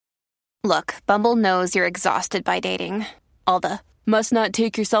Look, Bumble knows you're exhausted by dating. All the must not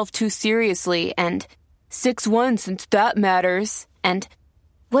take yourself too seriously and 6'1" since that matters. And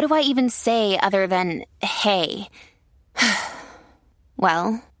what do I even say other than hey?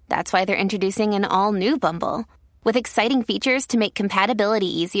 Well, that's why they're introducing an all-new Bumble with exciting features to make compatibility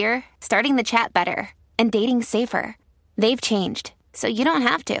easier, starting the chat better, and dating safer. They've changed, so you don't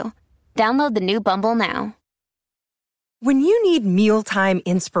have to. Download the new Bumble now. When you need mealtime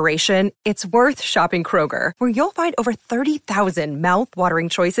inspiration, it's worth shopping Kroger, where you'll find over 30,000 mouth-watering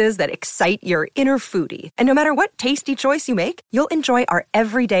choices that excite your inner foodie. And no matter what tasty choice you make, you'll enjoy our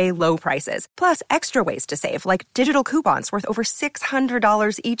everyday low prices, plus extra ways to save, like digital coupons worth over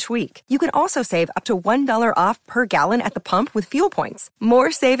 $600 each week. You can also save up to $1 off per gallon at the pump with fuel points.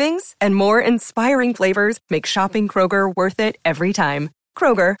 More savings and more inspiring flavors make shopping Kroger worth it every time.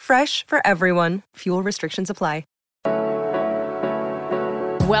 Kroger, fresh for everyone. Fuel restrictions apply.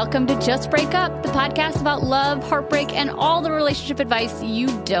 Welcome to Just Break Up, the podcast about love, heartbreak, and all the relationship advice you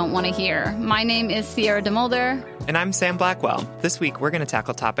don't want to hear. My name is Sierra DeMulder. And I'm Sam Blackwell. This week, we're going to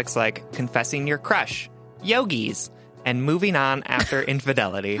tackle topics like confessing your crush, yogis, and moving on after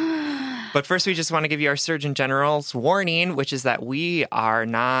infidelity. But first, we just want to give you our Surgeon General's warning, which is that we are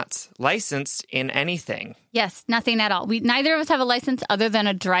not licensed in anything. Yes, nothing at all. Neither of us have a license other than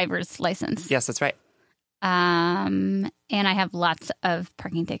a driver's license. Yes, that's right. And I have lots of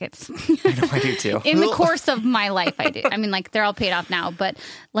parking tickets. I know, I do too. In the course of my life, I do. I mean, like, they're all paid off now. But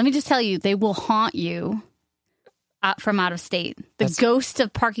let me just tell you, they will haunt you from out of state. The ghost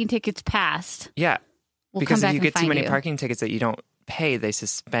of parking tickets past. Yeah. Will because come back if you get too many you. parking tickets that you don't pay, they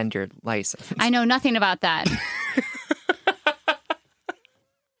suspend your license. I know nothing about that.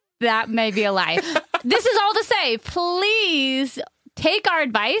 That may be a lie. This is all to say, please take our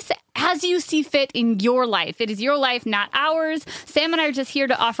advice as you see fit in your life. It is your life, not ours. Sam and I are just here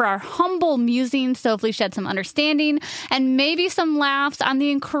to offer our humble musings to hopefully shed some understanding and maybe some laughs on the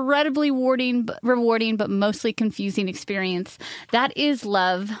incredibly rewarding but mostly confusing experience that is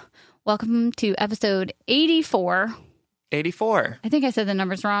love. Welcome to episode 84. 84. I think I said the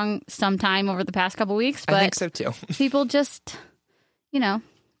numbers wrong sometime over the past couple weeks, but I think so too. People just,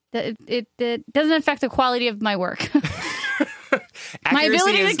 it doesn't affect the quality of my work. My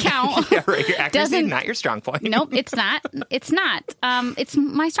ability to count. Yeah, right. Your accuracy is not your strong point. Nope, it's not. It's not. It's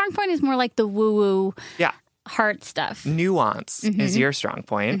my strong point is more like the woo-woo heart stuff. Nuance is your strong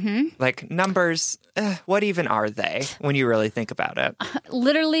point. Like numbers, what even are they when you really think about it?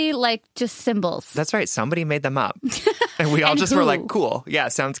 Literally like just symbols. That's right. Somebody made them up. And we all just were like, cool. Yeah,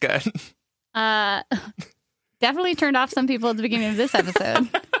 sounds good. Definitely turned off some people at the beginning of this episode.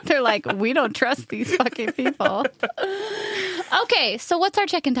 They're like, we don't trust these fucking people. Okay, so what's our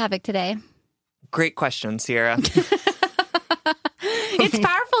check-in topic today? Great question, Sierra. It's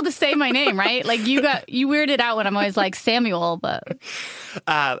powerful to say my name, right? Like you weirded out when I'm always like Samuel, but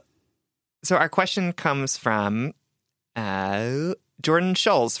so our question comes from Jordan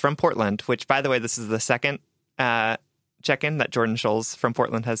Scholes from Portland, which, by the way, this is the second check-in that Jordan Scholes from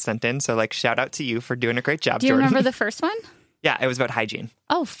Portland has sent in. So, like, shout out to you for doing a great job, Do you Jordan. remember the first one? Yeah, it was about hygiene.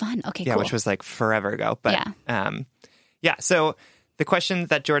 Oh, fun. Okay, yeah, cool. Which was like forever ago. But yeah. So the question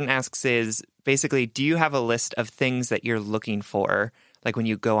that Jordan asks is basically, do you have a list of things that you're looking for, like when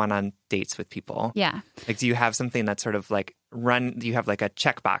you go on dates with people? Yeah. Like, do you have something that's sort of like do you have like a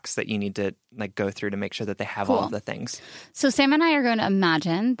checkbox that you need to like go through to make sure that they have all of the things? So Sam and I are going to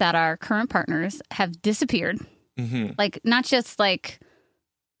imagine that our current partners have disappeared. Mm-hmm. Like, not just like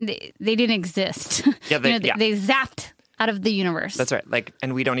they didn't exist. Yeah, they zapped out of the universe. That's right. Like,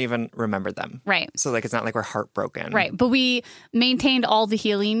 and we don't even remember them. Right. So like, it's not like we're heartbroken. Right. But we maintained all the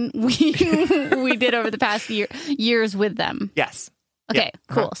healing we did over the past years with them. Yes. Okay,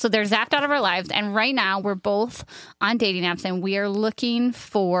 yeah. cool. So they're zapped out of our lives. And right now we're both on dating apps and we are looking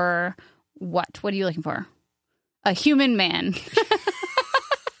for what? What are you looking for? A human man.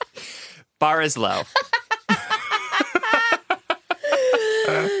 Bar is low.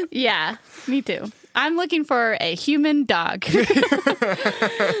 Yeah, me too. I'm looking for a human dog.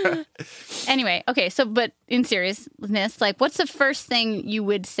 Anyway, okay, so but in seriousness, like what's the first thing you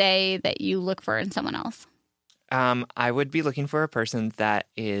would say that you look for in someone else? I would be looking for a person that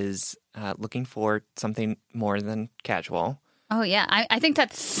is looking for something more than casual. Oh, yeah. I think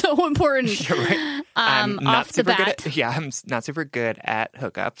that's so important. You're right. I'm off not the super bat. good at, I'm not super good at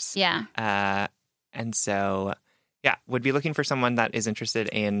hookups. Yeah. And so, yeah, would be looking for someone that is interested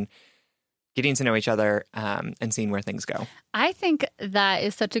in getting to know each other and seeing where things go. I think that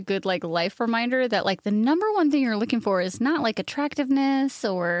is such a good life reminder that the number one thing you're looking for is not attractiveness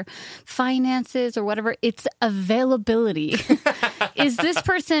or finances or whatever. It's availability. Is this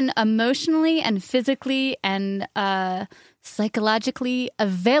person emotionally and physically and psychologically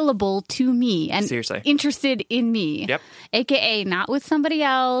available to me and Seriously. interested in me? Yep. AKA not with somebody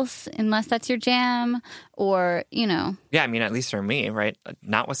else unless that's your jam or, Yeah, I mean, at least for me, right?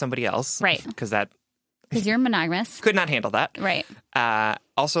 Not with somebody else. Right. Because you're monogamous. could not handle that. Right.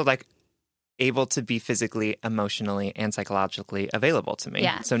 Also, able to be physically, emotionally, and psychologically available to me.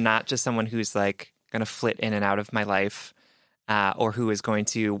 Yeah. So not just someone who's going to flit in and out of my life or who is going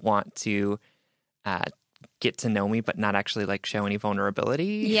to want to get to know me but not actually show any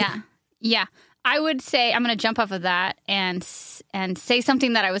vulnerability. Yeah. Yeah. I would say I'm going to jump off of that and say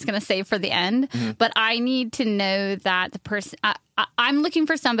something that I was going to say for the end, but I need to know that the person I'm looking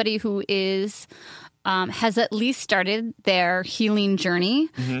for somebody who is has at least started their healing journey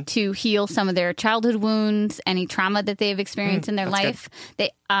to heal some of their childhood wounds, any trauma that they've experienced in their life. Good.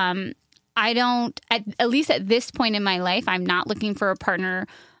 I don't, at least at this point in my life, I'm not looking for a partner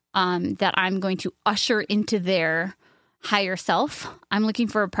that I'm going to usher into their higher self. I'm looking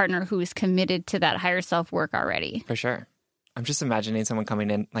for a partner who is committed to that higher self work already. For sure. I'm just imagining someone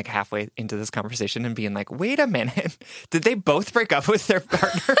coming in halfway into this conversation and being wait a minute, did they both break up with their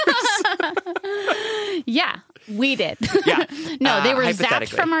partners? Yeah, we did. Yeah. No, they were zapped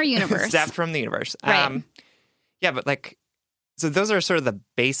from our universe. Zapped from the universe. Right. Yeah, but so those are sort of the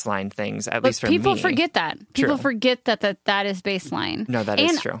baseline things, at least for me. People forget that. People True. forget that is baseline. No, that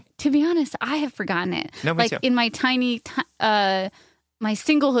is true. To be honest, I have forgotten it. No, me too. In my my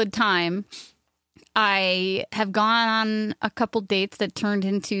singlehood time, I have gone on a couple dates that turned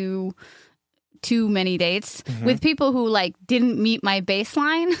into too many dates with people who didn't meet my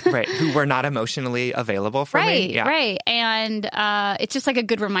baseline. Right. Who were not emotionally available for me. Yeah. Right. And it's just a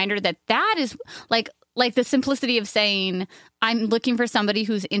good reminder that is like the simplicity of saying, I'm looking for somebody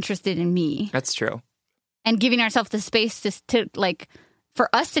who's interested in me. That's true. And giving ourselves the space to for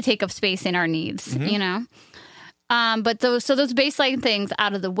us to take up space in our needs, But those baseline things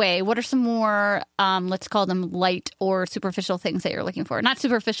out of the way, what are some more, let's call them light or superficial things that you're looking for? Not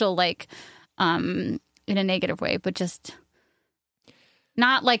superficial in a negative way, but just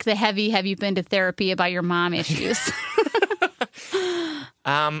not the heavy, have you been to therapy about your mom issues?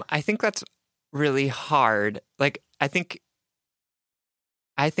 I think that's really hard. I think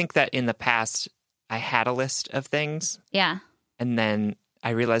that in the past I had a list of things. Yeah. And then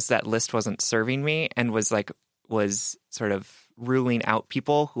I realized that list wasn't serving me and was sort of ruling out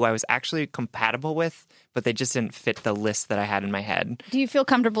people who I was actually compatible with, but they just didn't fit the list that I had in my head. Do you feel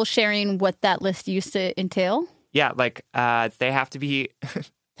comfortable sharing what that list used to entail? Yeah, they have to be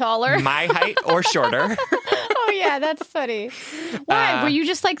taller, my height, or shorter. Oh yeah, that's funny. Why? Were you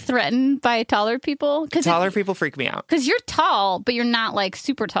just threatened by taller people? Taller people freak me out. Because you're tall, but you're not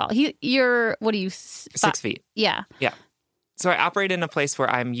super tall. You're, what are you? 6 feet. Yeah. Yeah. So I operate in a place where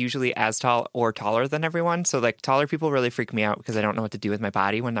I'm usually as tall or taller than everyone. So taller people really freak me out because I don't know what to do with my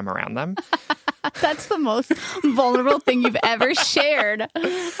body when I'm around them. That's the most vulnerable thing you've ever shared on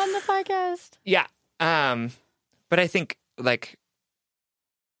the podcast. Yeah. But I think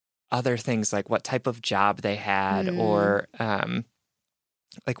other things what type of job they had or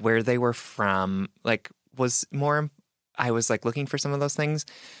where they were from was more, I was looking for some of those things.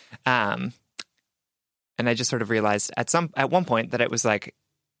 And I just sort of realized at one point that it was I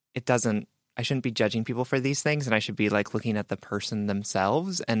shouldn't be judging people for these things, and I should be looking at the person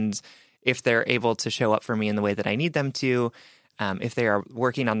themselves. And if they're able to show up for me in the way that I need them to, if they are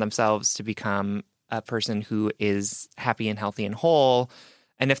working on themselves to become a person who is happy and healthy and whole,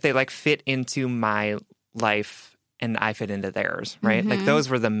 and if they fit into my life and I fit into theirs, right? Those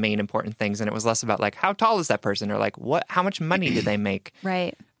were the main important things. And it was less about how tall is that person or how much money did they make?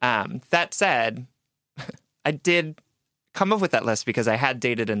 Right. That said, I did come up with that list because I had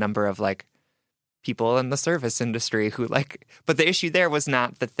dated a number of people in the service industry who but the issue there was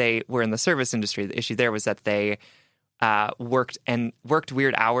not that they were in the service industry. The issue there was that they worked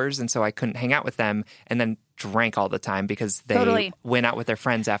weird hours, and so I couldn't hang out with them, and then drank all the time because they went out with their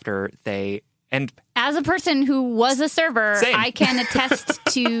friends after they. And as a person who was a server, same. I can attest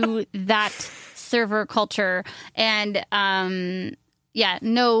to that server culture. And yeah,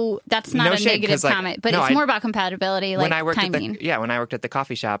 no, that's not a negative comment, but it's more about compatibility, when I worked timing. When I worked at the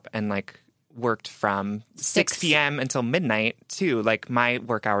coffee shop and worked from 6 p.m. until midnight too, my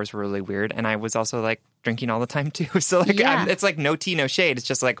work hours were really weird, and I was also drinking all the time too. So it's no tea, no shade. It's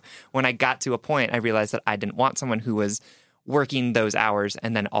just when I got to a point, I realized that I didn't want someone who was working those hours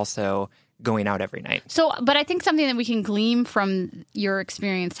and then also going out every night. So, but I think something that we can glean from your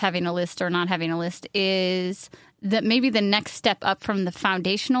experience having a list or not having a list is that maybe the next step up from the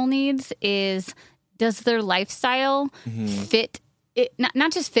foundational needs is, does their lifestyle fit it,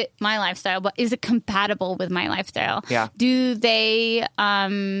 not just fit my lifestyle, but is it compatible with my lifestyle? Yeah. Do they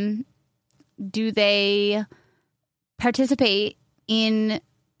participate in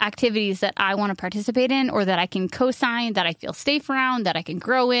activities that I want to participate in, or that I can co-sign, that I feel safe around, that I can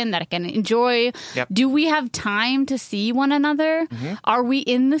grow in, that I can enjoy? Yep. Do we have time to see one another? Are we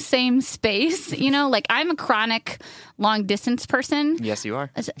in the same space? You know, like I'm a chronic long distance person. Yes, you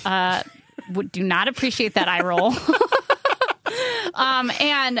are. Do not appreciate that eye roll.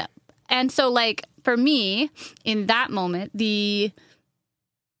 And so like for me in that moment,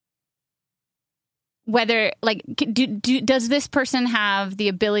 whether like does this person have the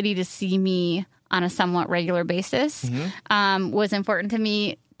ability to see me on a somewhat regular basis was important to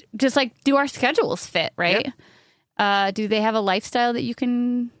me. Just like, do our schedules fit, right? Yep. Do they have a lifestyle that you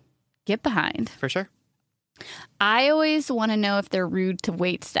can get behind? For sure. I always want to know if they're rude to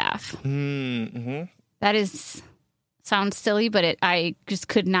wait staff. That sounds silly, but I just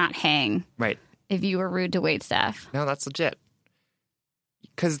could not hang right if you were rude to wait staff. No, that's legit.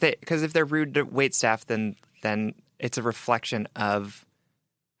 Because if they're rude to wait staff, then it's a reflection of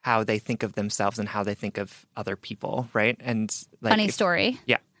how they think of themselves and how they think of other people, right? And like, funny story.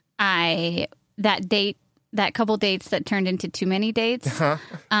 Yeah, that couple dates that turned into too many dates.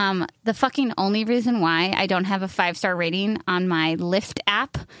 The fucking only reason why I don't have a 5-star rating on my Lyft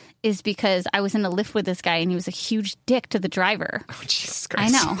app is because I was in a Lyft with this guy and he was a huge dick to the driver. Oh, Jesus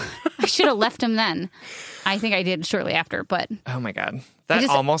Christ. I know. I should have left him then. I think I did shortly after, but... Oh, my God. That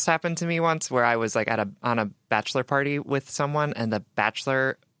almost happened to me once where I was like on a bachelor party with someone and the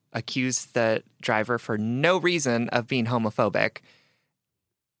bachelor accused the driver for no reason of being homophobic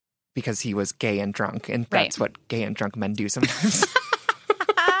because he was gay and drunk. And that's what gay and drunk men do sometimes.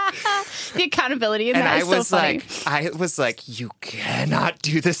 The accountability in that is so funny. I was like, you cannot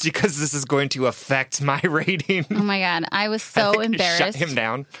do this because this is going to affect my rating. Oh my God. I was so embarrassed. Shut him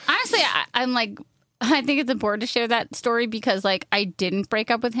down. Honestly, I'm like, I think it's important to share that story because like I didn't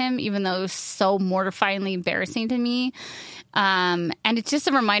break up with him, even though it was so mortifyingly embarrassing to me. And it's just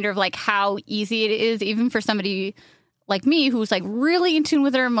a reminder of like how easy it is, even for somebody like me, who's like really in tune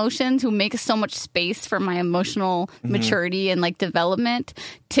with their emotions, who makes so much space for my emotional maturity and like development.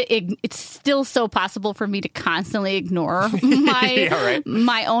 It's still so possible for me to constantly ignore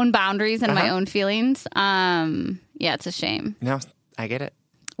my own boundaries and my own feelings. Yeah, it's a shame. No, I get it.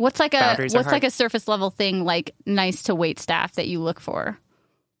 What's like a surface level thing like nice to wait staff that you look for?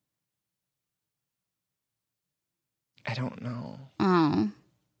 I don't know. Oh,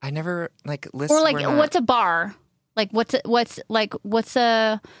 I never like listen. Or like, what's a bar? Like, what's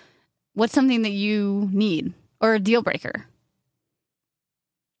something that you need or a deal breaker?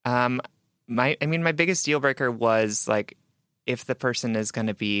 My biggest deal breaker was like if the person is going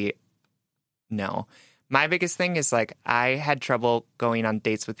to be no. My biggest thing is like I had trouble going on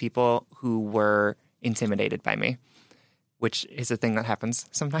dates with people who were intimidated by me, which is a thing that happens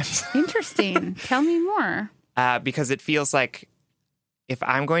sometimes. Interesting. Tell me more. Because it feels like if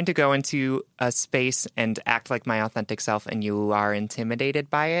I'm going to go into a space and act like my authentic self and you are intimidated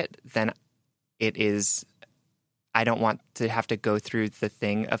by it, then I don't want to have to go through the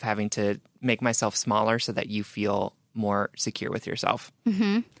thing of having to make myself smaller so that you feel more secure with yourself.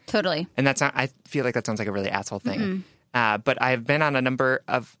 Mm-hmm. Totally. And I feel like that sounds like a really asshole thing. But I've been on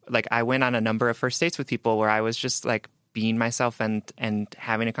I went on a number of first dates with people where I was just like being myself and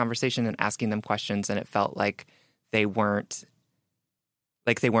having a conversation and asking them questions. And it felt like they weren't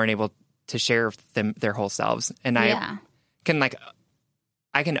able to share their whole selves. And I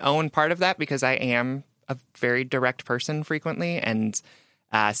can own part of that because I am a very direct person frequently and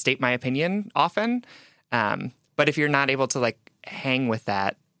state my opinion often. But if you're not able to like hang with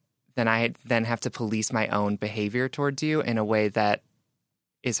that, then I then have to police my own behavior towards you in a way that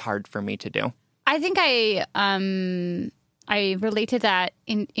is hard for me to do. I think I relate to that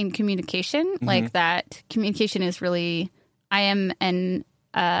in communication, like that communication is really, I am an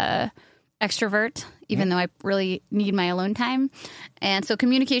extrovert, even though I really need my alone time. And so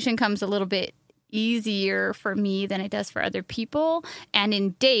communication comes a little bit easier for me than it does for other people. And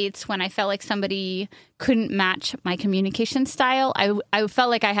in dates, when I felt like somebody couldn't match my communication style, I felt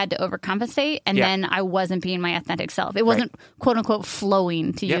like I had to overcompensate, and then I wasn't being my authentic self. It wasn't quote unquote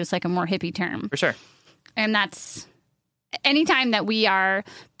flowing, to use like a more hippie term. For sure. And that's anytime that we're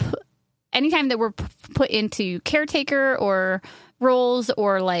put into caretaker or roles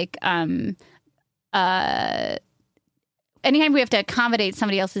or like anytime we have to accommodate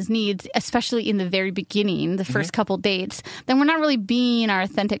somebody else's needs, especially in the very beginning, the first couple dates, then we're not really being our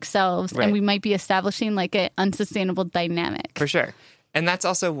authentic selves, Right. and we might be establishing like an unsustainable dynamic. For sure. And that's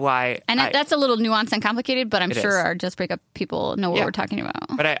also why... And that's a little nuanced and complicated, but I'm It sure is. our Just Break Up people know what Yeah. we're talking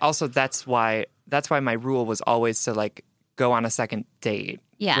about. But I also, that's why my rule was always to like go on a second date.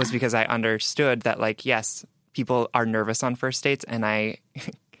 Yeah. Was because I understood that like, yes, people are nervous on first dates, and I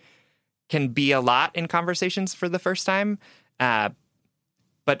can be a lot in conversations for the first time.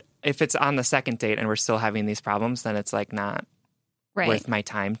 But if it's on the second date and we're still having these problems, then it's like not Right. worth my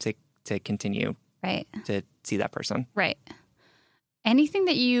time to continue Right. to see that person. Right. Anything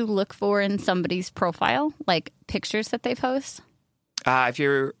that you look for in somebody's profile, like pictures that they post? If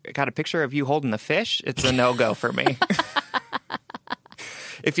you're got a picture of you holding a fish, it's a no-go for me.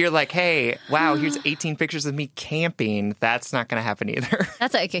 If you're like, hey, wow, here's 18 pictures of me camping, that's not going to happen either.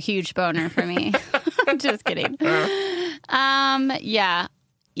 That's like a huge boner for me. Just kidding. Yeah.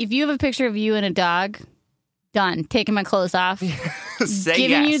 If you have a picture of you and a dog, done. Taking my clothes off. Say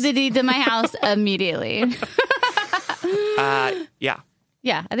Giving yes. you the deed to my house immediately. Yeah,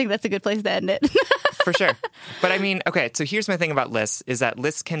 Yeah, I think that's a good place to end it. for sure. But I mean, okay, so here's my thing about lists is that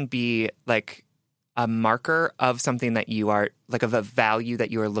lists can be like a marker of something that you are, like of a value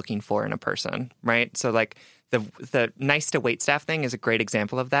that you are looking for in a person, right? So like the nice to wait staff thing is a great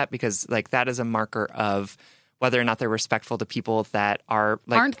example of that, because like that is a marker of whether or not they're respectful to people that are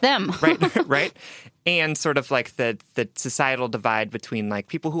like Aren't them. right, right, and sort of like the societal divide between like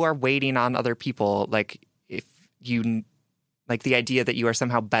people who are waiting on other people, like if you like the idea that you are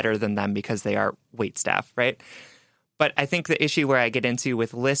somehow better than them because they are wait staff, right? But I think the issue where I get into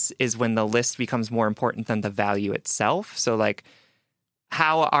with lists is when the list becomes more important than the value itself. So like,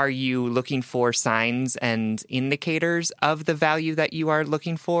 how are you looking for signs and indicators of the value that you are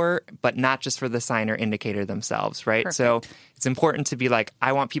looking for, but not just for the sign or indicator themselves, right? Perfect. So it's important to be like,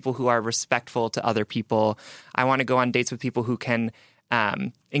 I want people who are respectful to other people. I want to go on dates with people who can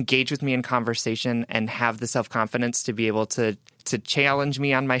engage with me in conversation and have the self-confidence to be able to challenge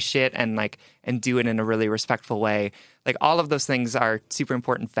me on my shit and do it in a really respectful way. Like all of those things are super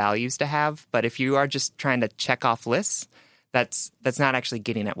important values to have. But if you are just trying to check off lists, that's not actually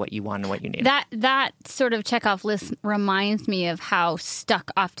getting at what you want and what you need. That sort of checkoff list reminds me of how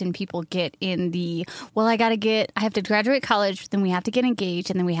stuck often people get in the, well, I have to graduate college, then we have to get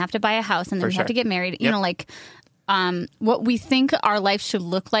engaged, and then we have to buy a house, and then For we have sure. to get married. You Yep. know, like what we think our life should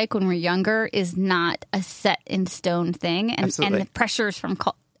look like when we're younger is not a set in stone thing. And Absolutely. the pressures from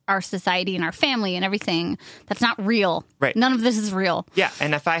our society and our family and everything, that's not real. Right. None of this is real. Yeah,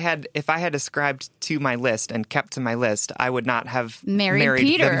 and if I had ascribed to my list and kept to my list, I would not have Married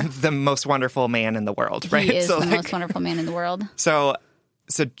Peter. the most wonderful man in the world, right? He is So, the like, most wonderful man in the world. So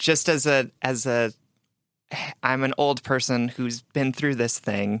just as a I'm an old person who's been through this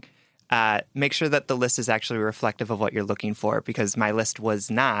thing, make sure that the list is actually reflective of what you're looking for, because my list was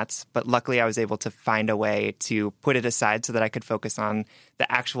not, but luckily I was able to find a way to put it aside so that I could focus on the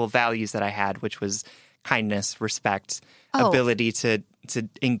actual values that I had, which was kindness, respect, ability to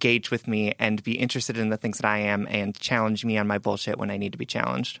engage with me and be interested in the things that I am and challenge me on my bullshit when I need to be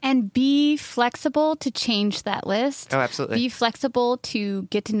challenged. And be flexible to change that list. Oh, absolutely. Be flexible to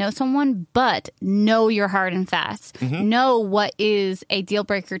get to know someone, but know your hard and fast. Mm-hmm. Know what is a deal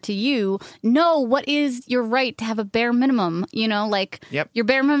breaker to you. Know what is your right to have a bare minimum. You know, like Yep. your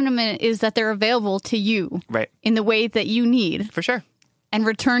bare minimum is that they're available to you Right. in the way that you need, For sure. and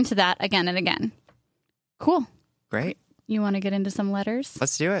return to that again and again. Cool. Great. You want to get into some letters?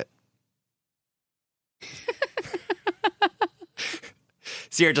 Let's do it.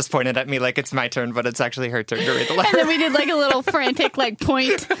 Sierra just pointed at me like it's my turn, but it's actually her turn to read the letter. And then we did like a little frantic like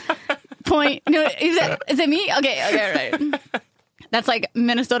point. No, is it me? Okay, right. That's like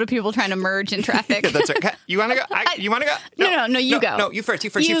Minnesota people trying to merge in traffic. Yeah, that's right. You want to go? You want to go? No, you go. No, you first. You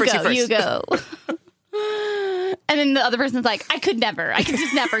first. You go. And then the other person's like, I could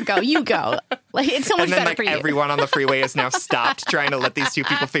just never go. You go. Like, it's so much And then better for you. everyone on the freeway is now stopped trying to let these two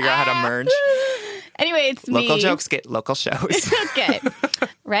people figure out how to merge. Anyway, it's me. Local jokes get local shows. Okay.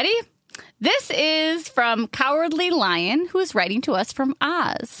 Ready? This is from Cowardly Lion, who is writing to us from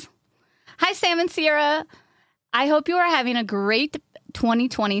Oz. Hi, Sam and Sierra. I hope you are having a great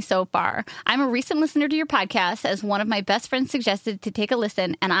 2020 so far. I'm a recent listener to your podcast, as one of my best friends suggested to take a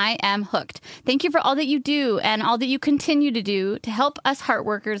listen, and I am hooked. Thank you for all that you do and all that you continue to do to help us heart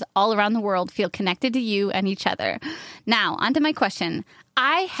workers all around the world feel connected to you and each other. Now, on to my question.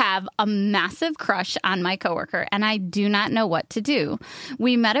 I have a massive crush on my coworker, and I do not know what to do.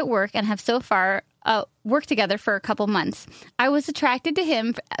 We met at work and have so far worked together for a couple months. I was attracted to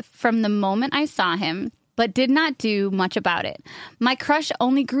him from the moment I saw him, but did not do much about it. My crush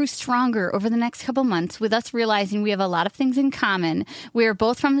only grew stronger over the next couple months, with us realizing we have a lot of things in common. We are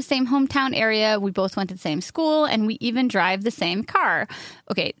both from the same hometown area, we both went to the same school, and we even drive the same car.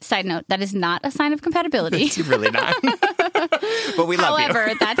 Okay, side note, that is not a sign of compatibility. It's really not. But we love you.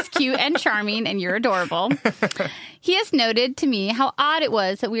 However, that's cute and charming, and you're adorable. He has noted to me how odd it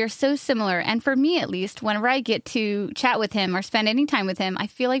was that we are so similar, and for me at least, whenever I get to chat with him or spend any time with him, I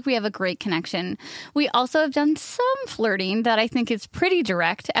feel like we have a great connection. We also have done some flirting that I think is pretty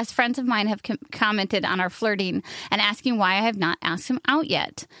direct, as friends of mine have commented on our flirting and asking why I have not asked him out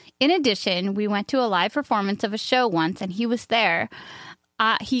yet. In addition, we went to a live performance of a show once, and he was there.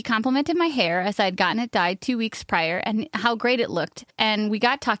 He complimented my hair as I had gotten it dyed 2 weeks prior and how great it looked. And we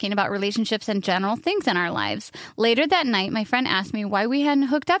got talking about relationships and general things in our lives. Later that night, my friend asked me why we hadn't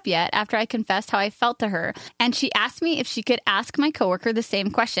hooked up yet after I confessed how I felt to her. And she asked me if she could ask my coworker the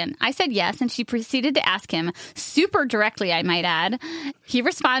same question. I said yes, and she proceeded to ask him, super directly, I might add. He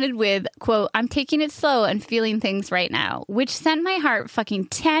responded with, quote, "I'm taking it slow and feeling things right now," which sent my heart fucking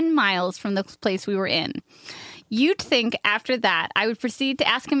 10 miles from the place we were in. You'd think after that I would proceed to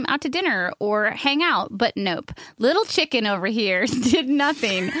ask him out to dinner or hang out, but nope. Little chicken over here did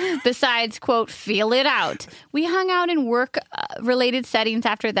nothing besides, quote, feel it out. We hung out in work-related settings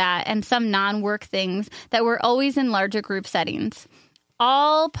after that and some non-work things that were always in larger group settings.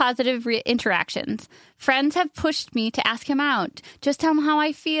 All positive interactions. Friends have pushed me to ask him out, just tell him how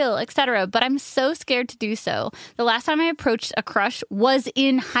I feel, etc., but I'm so scared to do so. The last time I approached a crush was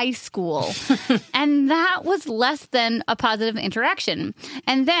in high school, and that was less than a positive interaction.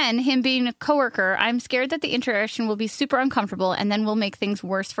 And then, him being a coworker, I'm scared that the interaction will be super uncomfortable and then will make things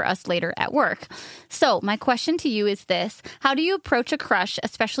worse for us later at work. So, my question to you is this. How do you approach a crush,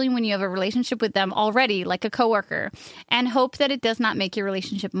 especially when you have a relationship with them already, like a coworker, and hope that it does not make your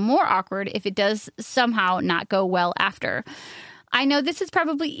relationship more awkward if it does somehow not go well after? I know this is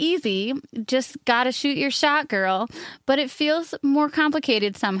probably easy, just gotta shoot your shot, girl, but it feels more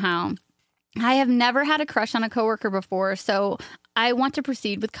complicated somehow. I have never had a crush on a coworker before, so I want to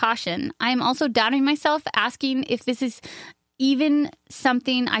proceed with caution. I am also doubting myself, asking if this is even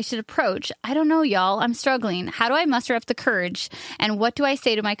something I should approach. I don't know, y'all. I'm struggling. How do I muster up the courage? And what do I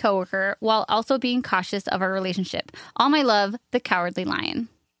say to my coworker while also being cautious of our relationship? All my love, the Cowardly Lion.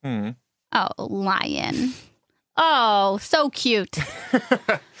 Oh, lion. Oh, so cute.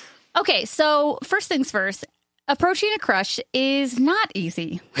 Okay, so first things first. Approaching a crush is not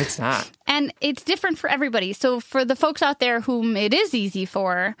easy. It's not. And it's different for everybody. So for the folks out there whom it is easy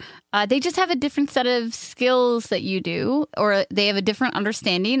for, they just have a different set of skills that you do, or they have a different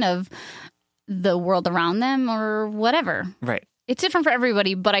understanding of the world around them or whatever. Right. It's different for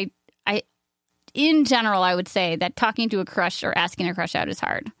everybody, but I in general, I would say that talking to a crush or asking a crush out is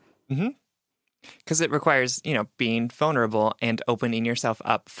hard. Mm-hmm. Because it requires, being vulnerable and opening yourself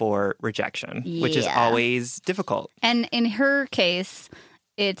up for rejection, which is always difficult. And in her case,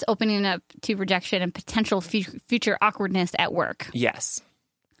 it's opening up to rejection and potential future awkwardness at work. Yes.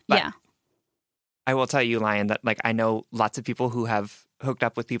 But yeah. I will tell you, Lion, that I know lots of people who have hooked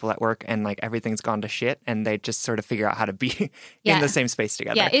up with people at work and everything's gone to shit and they just sort of figure out how to be in the same space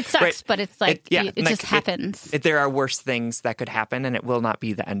together. Yeah, it sucks, right? But it's it just happens. There are worse things that could happen and it will not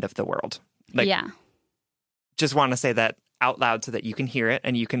be the end of the world. Just want to say that out loud so that you can hear it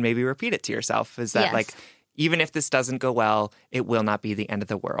and you can maybe repeat it to yourself, is that even if this doesn't go well, it will not be the end of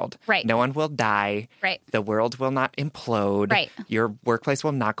the world. Right. No one will die. Right. The world will not implode. Right. Your workplace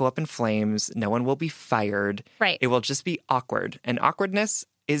will not go up in flames. No one will be fired. Right. It will just be awkward. And awkwardness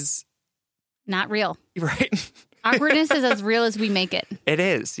is not real. Right. Awkwardness is as real as we make it. It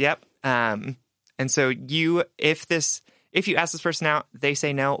is. Yep. And so if you ask this person out, they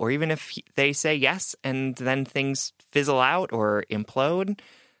say no, or even if they say yes and then things fizzle out or implode,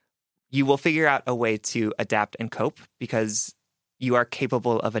 you will figure out a way to adapt and cope because you are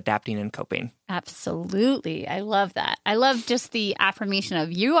capable of adapting and coping. Absolutely. I love that. I love just the affirmation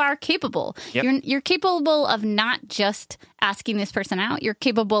of you are capable. Yep. You're capable of not just asking this person out. You're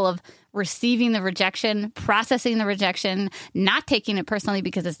capable of receiving the rejection, processing the rejection, not taking it personally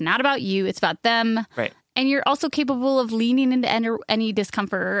because it's not about you. It's about them. Right. And you're also capable of leaning into any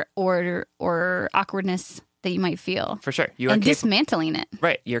discomfort or awkwardness that you might feel. For sure. And dismantling it.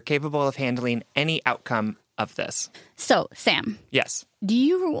 Right. You're capable of handling any outcome of this. So, Sam. Yes. Do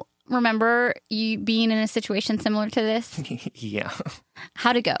you remember you being in a situation similar to this? Yeah.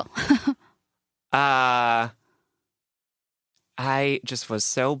 How'd it go? I just was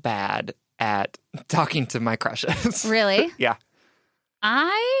so bad at talking to my crushes. Really? Yeah.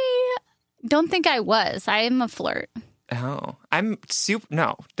 I don't think I was. I am a flirt. Oh,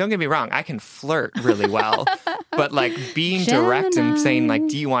 no, don't get me wrong. I can flirt really well, but like being direct and saying like,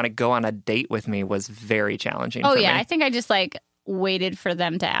 do you want to go on a date with me was very challenging for me. I think I just like waited for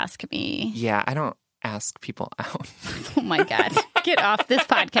them to ask me. Yeah, I don't ask people out. Oh my God. Get off this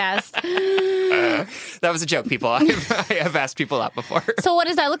podcast. That was a joke, people. I have asked people out before. So what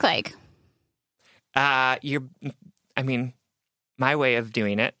does that look like? My way of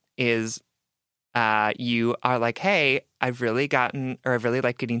doing it is you are like, hey, I've really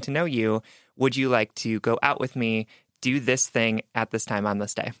liked getting to know you. Would you like to go out with me, do this thing at this time on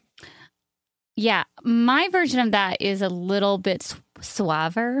this day? Yeah, my version of that is a little bit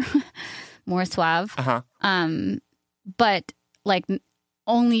suaver, more suave. But like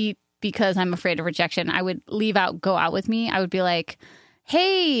only because I'm afraid of rejection. I would leave out, go out with me. I would be like,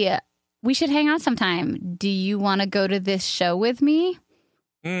 hey, we should hang out sometime. Do you want to go to this show with me?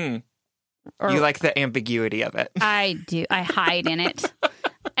 You like the ambiguity of it. I do. I hide in it.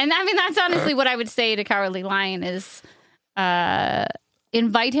 And I mean, that's honestly what I would say to Cowardly Lion is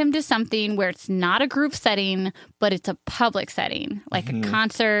invite him to something where it's not a group setting, but it's a public setting, like a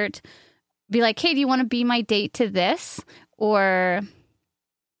concert. Be like, hey, do you want to be my date to this? Or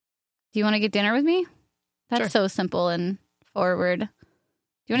do you want to get dinner with me? That's so simple and forward. Do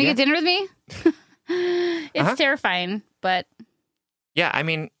you want to get dinner with me? It's terrifying, but... Yeah, I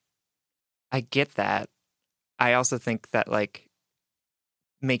mean, I get that. I also think that, like,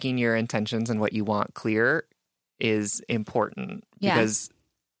 making your intentions and what you want clear is important. Yeah. Because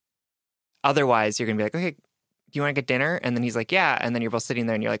otherwise, you're going to be like, okay, do you want to get dinner? And then he's like, yeah. And then you're both sitting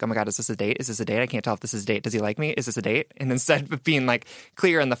there and you're like, oh my God, is this a date? Is this a date? I can't tell if this is a date. Does he like me? Is this a date? And instead of being like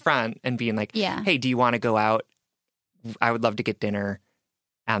clear in the front and being like, hey, do you want to go out? I would love to get dinner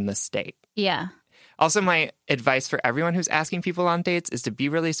on this date. Yeah. Also, my advice for everyone who's asking people on dates is to be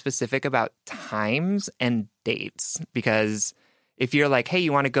really specific about times and dates. Because if you're like, hey,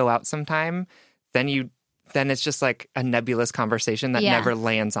 you want to go out sometime, then it's just like a nebulous conversation that never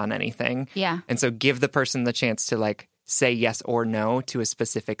lands on anything. Yeah. And so give the person the chance to like say yes or no to a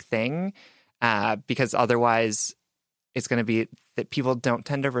specific thing, because otherwise it's going to be that people don't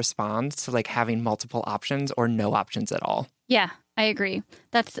tend to respond to like having multiple options or no options at all. Yeah, I agree.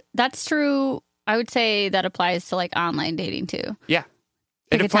 That's true. I would say that applies to like online dating too. Yeah.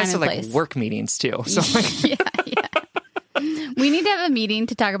 Pick it applies to like place. Work meetings too. So like yeah. We need to have a meeting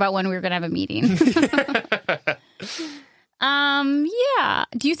to talk about when we're going to have a meeting. Yeah.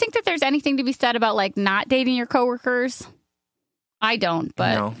 Do you think that there's anything to be said about like not dating your coworkers? I don't,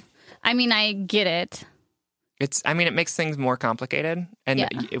 but no. I mean, I get it. It makes things more complicated.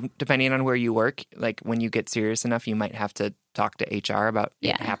 And depending on where you work, like when you get serious enough, you might have to talk to HR about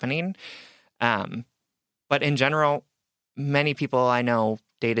it happening. But in general, many people I know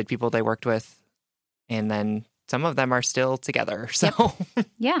dated people they worked with, and then some of them are still together. So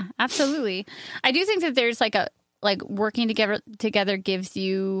yeah, absolutely. I do think that there's like working together gives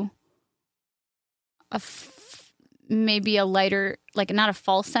you maybe a lighter, like not a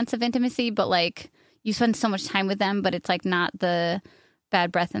false sense of intimacy, but like you spend so much time with them, but it's like not the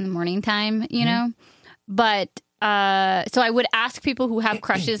bad breath in the morning time, you know? But so I would ask people who have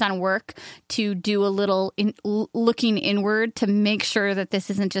crushes on work to do a little looking inward to make sure that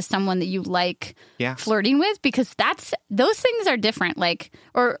this isn't just someone that you like flirting with, because those things are different. Like,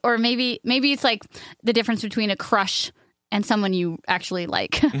 or maybe it's like the difference between a crush and someone you actually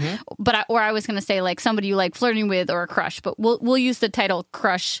like. But I was going to say like somebody you like flirting with or a crush, but we'll use the title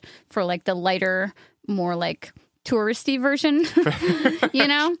crush for like the lighter, more like touristy version, you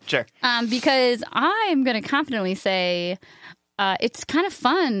know? Sure. Because I'm going to confidently say it's kind of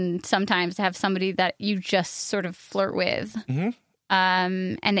fun sometimes to have somebody that you just sort of flirt with.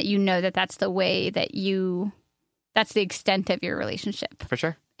 And that you know that that's the way that that's the extent of your relationship. For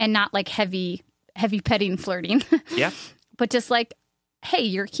sure. And not like heavy petting flirting. Yeah. But just like, hey,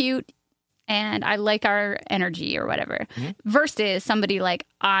 you're cute and I like our energy or whatever. Versus somebody like,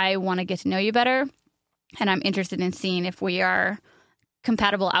 I want to get to know you better. And I'm interested in seeing if we are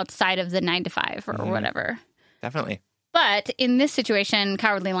compatible outside of the 9 to 5 or whatever. Definitely. But in this situation,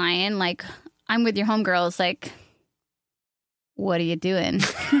 Cowardly Lion, like, I'm with your homegirls, like, what are you doing?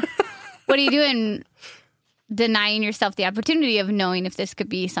 What are you doing denying yourself the opportunity of knowing if this could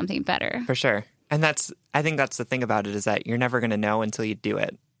be something better? For sure. And I think that's the thing about it, is that you're never going to know until you do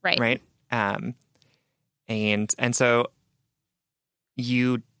it. Right. Right. And so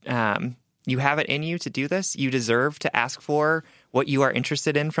you have it in you to do this. You deserve to ask for what you are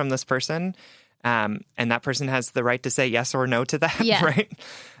interested in from this person. And that person has the right to say yes or no to that. Yeah. Right.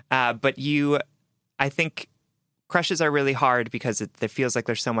 But I think crushes are really hard because it feels like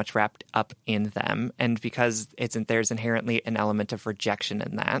there's so much wrapped up in them, and because there's inherently an element of rejection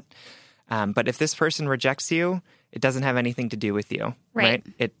in that. But if this person rejects you, it doesn't have anything to do with you, right?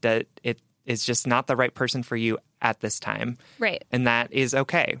 It is just not the right person for you at this time. Right. And that is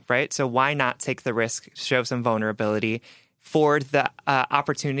okay, right? So why not take the risk, show some vulnerability for the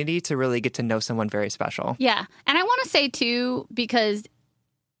opportunity to really get to know someone very special? Yeah. And I want to say, too, because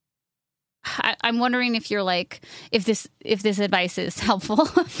I'm wondering if you're like, if this advice is helpful,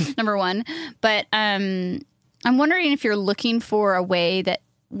 number one. But I'm wondering if you're looking for a way that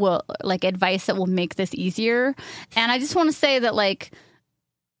will, like, advice that will make this easier. And I just want to say that, like,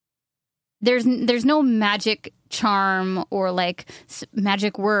 there's no magic charm or like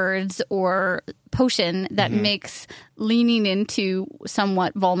magic words or potion that makes leaning into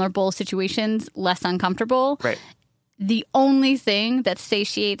somewhat vulnerable situations less uncomfortable. Right. The only thing that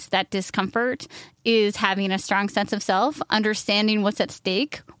satiates that discomfort is having a strong sense of self, understanding what's at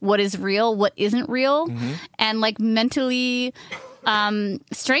stake, what is real, what isn't real, and like mentally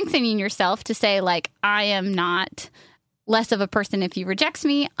strengthening yourself to say, like, I am not less of a person if he rejects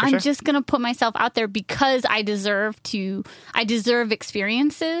me. I'm just going to put myself out there because I deserve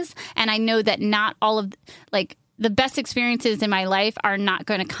experiences. And I know that not all of, like, the best experiences in my life are not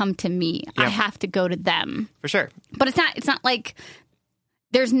going to come to me. Yep. I have to go to them. For sure. But it's not like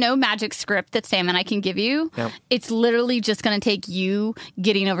there's no magic script that Sam and I can give you. Yep. It's literally just going to take you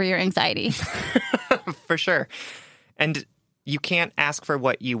getting over your anxiety. For sure. And you can't ask for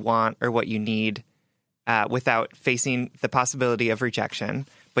what you want or what you need without facing the possibility of rejection,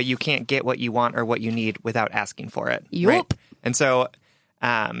 but you can't get what you want or what you need without asking for it. Yup. Right? And so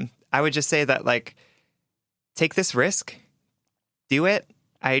I would just say that, like, take this risk, do it.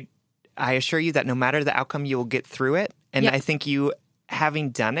 I assure you that no matter the outcome, you will get through it. And I think you,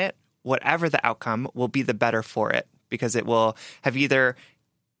 having done it, whatever the outcome, will be the better for it, because it will have either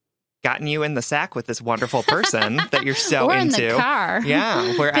gotten you in the sack with this wonderful person that you're so or into. in the car.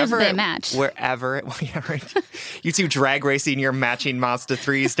 Yeah, wherever they match. Wherever it, well, yeah, right. You two drag racing your matching Mazda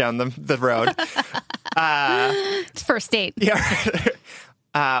 3s down the road. It's first date. Yeah.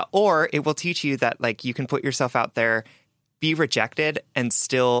 Or it will teach you that, like, you can put yourself out there, be rejected, and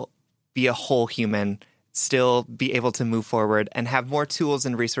still be a whole human, still be able to move forward and have more tools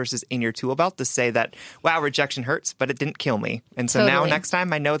and resources in your tool belt to say that, wow, rejection hurts, but it didn't kill me. And so now next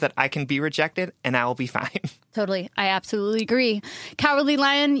time I know that I can be rejected and I will be fine. Totally. I absolutely agree. Cowardly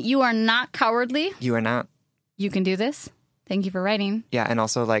Lion, you are not cowardly. You are not. You can do this. Thank you for writing. Yeah. And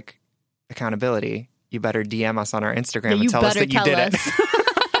also, like, accountability. You better DM us on our Instagram and tell us that you did it.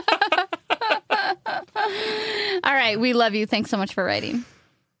 All right. We love you. Thanks so much for writing.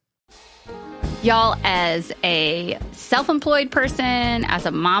 Y'all, as a self-employed person, as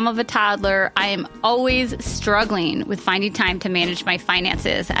a mom of a toddler, I am always struggling with finding time to manage my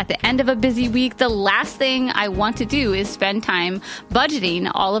finances. At the end of a busy week, the last thing I want to do is spend time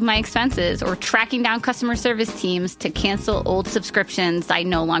budgeting all of my expenses or tracking down customer service teams to cancel old subscriptions I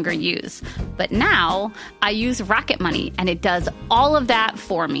no longer use. But now I use Rocket Money, and it does all of that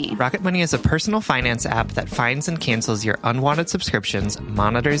for me. Rocket Money is a personal finance app that finds and cancels your unwanted subscriptions,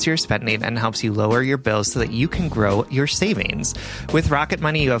 monitors your spending, and helps you lower your bills so that you can grow your savings. With Rocket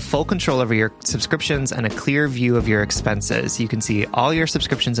Money, you have full control over your subscriptions and a clear view of your expenses. You can see all your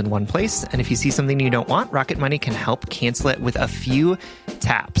subscriptions in one place, and if you see something you don't want, Rocket Money can help cancel it with a few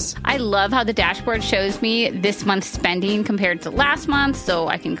taps. I love how the dashboard shows me this month's spending compared to last month, so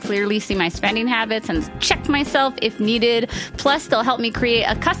I can clearly see my spending habits and check myself if needed. Plus, they'll help me create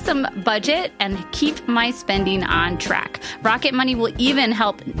a custom budget and keep my spending on track. Rocket Money will even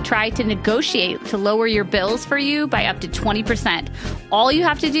help try to negotiate to lower your bills for you by up to 20%. All you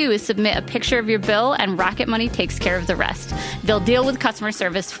have to do is submit a picture of your bill, and Rocket Money takes care of the rest. They'll deal with customer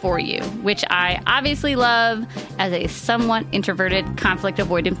service for you, which I obviously love as a somewhat introverted,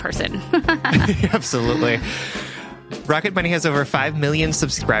 conflict-avoidant person. Absolutely. Rocket Money has over 5 million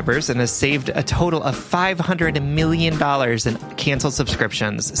subscribers and has saved a total of $500 million in canceled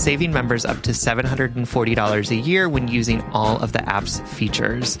subscriptions, saving members up to $740 a year when using all of the app's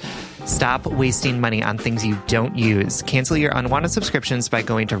features. Stop wasting money on things you don't use. Cancel your unwanted subscriptions by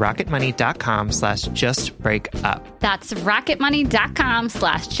going to rocketmoney.com/justbreakup. That's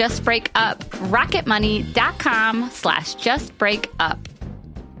rocketmoney.com/justbreakup. rocketmoney.com/justbreakup.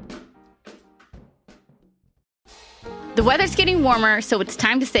 The weather's getting warmer, so it's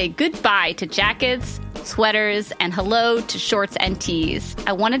time to say goodbye to jackets, sweaters, and hello to shorts and tees.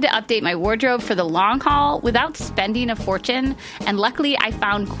 I wanted to update my wardrobe for the long haul without spending a fortune, and luckily I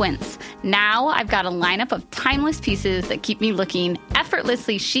found Quince. Now I've got a lineup of timeless pieces that keep me looking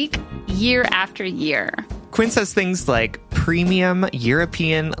effortlessly chic year after year. Quince has things like premium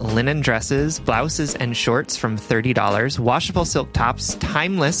European linen dresses, blouses, and shorts from $30, washable silk tops,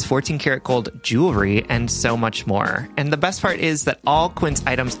 timeless 14-karat gold jewelry, and so much more. And the best part is that all Quince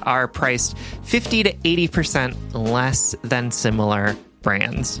items are priced 50 to 80% less than similar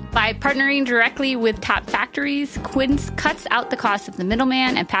brands. By partnering directly with top factories, Quince cuts out the cost of the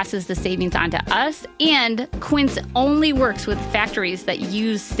middleman and passes the savings on to us. And Quince only works with factories that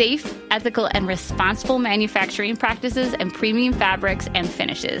use safe, ethical, and responsible manufacturing practices and premium fabrics and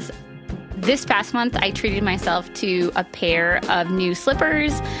finishes. This past month, I treated myself to a pair of new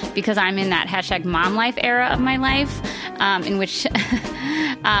slippers because I'm in that hashtag mom life era of my life, in which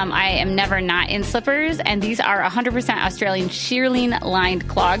I am never not in slippers. And these are 100% Australian shearling lined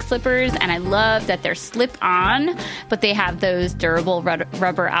clog slippers. And I love that they're slip on, but they have those durable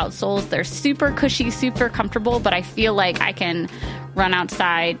rubber outsoles. They're super cushy, super comfortable, but I feel like I can run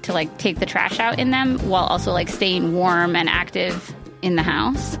outside to like take the trash out in them while also like staying warm and active in the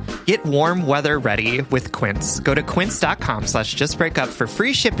house. Get warm weather ready with Quince. Go to quince.com/justbreakup for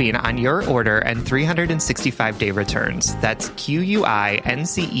free shipping on your order and 365-day returns. That's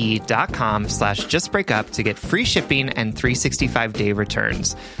QUINCE.com/justbreakup to get free shipping and 365-day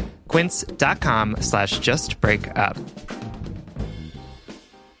returns. Quince.com/justbreakup.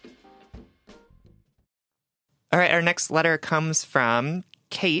 All right, our next letter comes from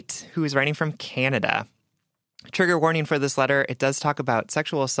Kate, who is writing from Canada. Trigger warning for this letter, it does talk about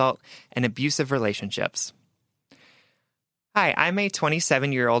sexual assault and abusive relationships. Hi, I'm a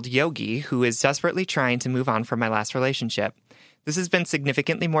 27-year-old yogi who is desperately trying to move on from my last relationship. This has been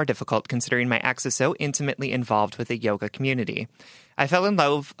significantly more difficult considering my ex is so intimately involved with the yoga community. I fell in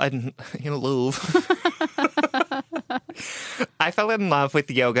love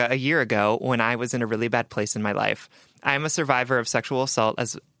with yoga a year ago when I was in a really bad place in my life. I am a survivor of sexual assault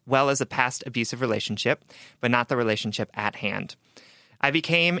as well as a past abusive relationship, but not the relationship at hand. I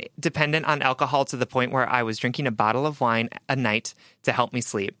became dependent on alcohol to the point where I was drinking a bottle of wine a night to help me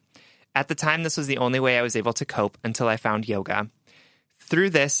sleep. At the time, this was the only way I was able to cope until I found yoga.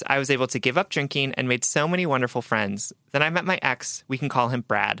 Through this, I was able to give up drinking and made so many wonderful friends. Then I met my ex. We can call him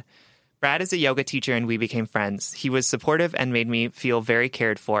Brad. Brad is a yoga teacher and we became friends. He was supportive and made me feel very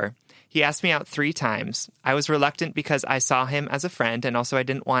cared for. He asked me out 3 times. I was reluctant because I saw him as a friend and also I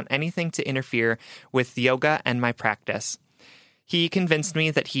didn't want anything to interfere with yoga and my practice. He convinced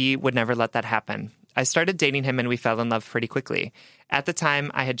me that he would never let that happen. I started dating him and we fell in love pretty quickly. At the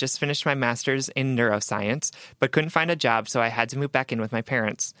time, I had just finished my master's in neuroscience, but couldn't find a job, so I had to move back in with my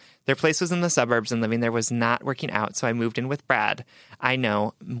parents. Their place was in the suburbs and living there was not working out, so I moved in with Brad. I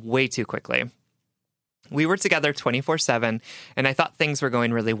know, way too quickly. We were together 24/7, and I thought things were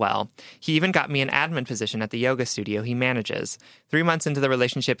going really well. He even got me an admin position at the yoga studio he manages. 3 months into the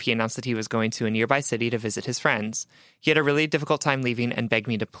relationship, he announced that he was going to a nearby city to visit his friends. He had a really difficult time leaving and begged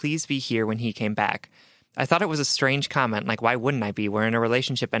me to please be here when he came back. I thought it was a strange comment, like why wouldn't I be? We're in a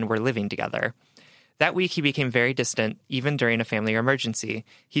relationship and we're living together. That week, he became very distant, even during a family emergency.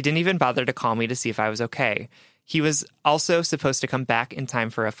 He didn't even bother to call me to see if I was okay. He was also supposed to come back in time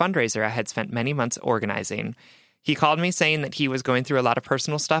for a fundraiser I had spent many months organizing. He called me saying that he was going through a lot of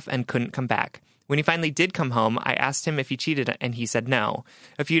personal stuff and couldn't come back. When he finally did come home, I asked him if he cheated, and he said no.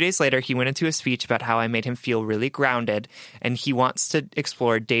 A few days later, he went into a speech about how I made him feel really grounded, and he wants to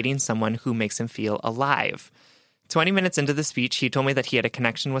explore dating someone who makes him feel alive. 20 minutes into the speech, he told me that he had a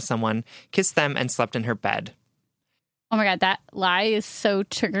connection with someone, kissed them, and slept in her bed. Oh my God, that lie is so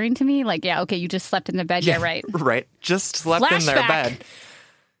triggering to me. Like, yeah, okay, you just slept in the bed. Yeah, right. Right. Just slept in their bed.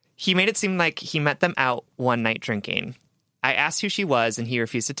 He made it seem like he met them out one night drinking. I asked who she was, and he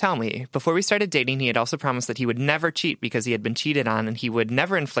refused to tell me. Before we started dating, he had also promised that he would never cheat because he had been cheated on, and he would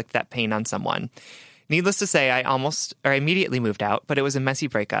never inflict that pain on someone. Needless to say, I immediately moved out, but it was a messy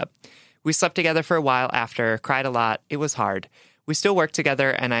breakup. We slept together for a while after, cried a lot. It was hard. We still worked together,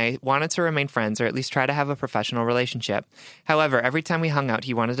 and I wanted to remain friends or at least try to have a professional relationship. However, every time we hung out,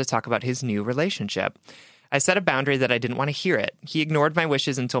 he wanted to talk about his new relationship. I set a boundary that I didn't want to hear it. He ignored my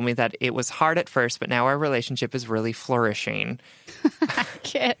wishes and told me that it was hard at first, but now our relationship is really flourishing. I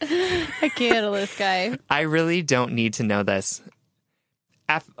can't handle this guy. I really don't need to know this.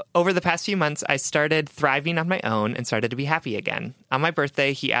 Over the past few months, I started thriving on my own and started to be happy again. On my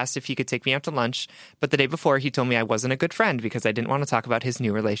birthday, he asked if he could take me out to lunch, but the day before, he told me I wasn't a good friend because I didn't want to talk about his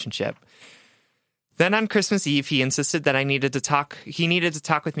new relationship. Then on Christmas Eve, he insisted that he needed to talk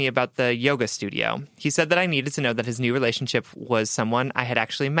with me about the yoga studio. He said that I needed to know that his new relationship was someone I had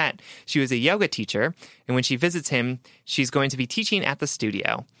actually met. She was a yoga teacher, and when she visits him, she's going to be teaching at the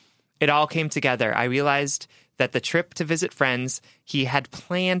studio. It all came together. I realized that the trip to visit friends, he had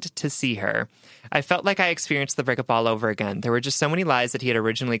planned to see her. I felt like I experienced the breakup all over again. There were just so many lies that he had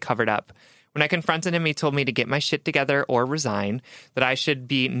originally covered up. When I confronted him, he told me to get my shit together or resign, that I should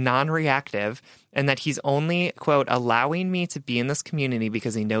be non-reactive, and that he's only, quote, allowing me to be in this community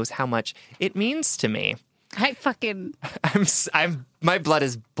because he knows how much it means to me. My blood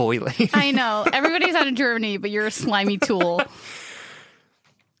is boiling. I know. Everybody's on a journey, but you're a slimy tool.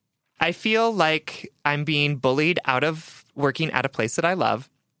 I feel like I'm being bullied out of working at a place that I love,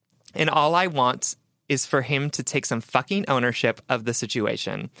 and all I want is for him to take some fucking ownership of the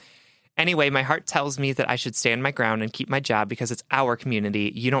situation. Anyway, my heart tells me that I should stand my ground and keep my job because it's our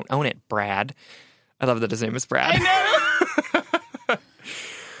community. You don't own it, Brad. I love that his name is Brad. I know.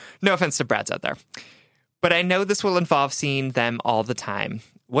 No offense to Brads out there. But I know this will involve seeing them all the time.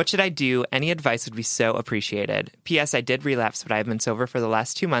 What should I do? Any advice would be so appreciated. P.S. I did relapse, but I've been sober for the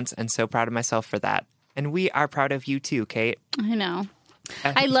last 2 months and so proud of myself for that. And we are proud of you too, Kate. I know.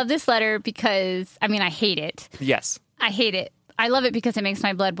 I love this letter because, I hate it. Yes. I hate it. I love it because it makes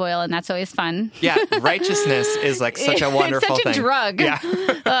my blood boil, and that's always fun. Yeah, righteousness is like such a wonderful it's such thing. a drug. Yeah.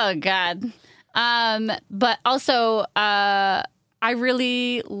 Oh, God. But also, I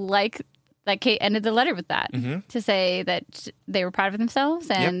really like that Kate ended the letter with that, to say that they were proud of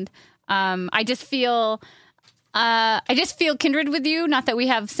themselves. And I just feel kindred with you. Not that we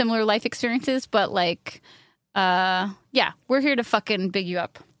have similar life experiences, but like, we're here to fucking big you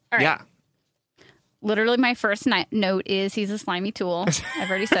up. All right. Yeah. Literally, my first note is he's a slimy tool. I've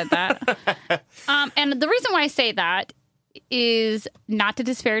already said that. And the reason why I say that is not to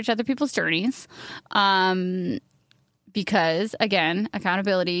disparage other people's journeys. Because, again,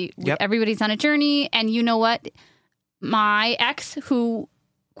 accountability, everybody's on a journey. And you know what? My ex, who,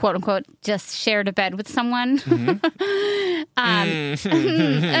 quote unquote, just shared a bed with someone. He is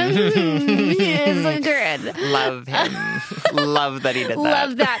so good. Love him. Love that he did that.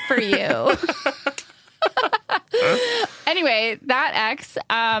 Love that for you. Anyway, that ex,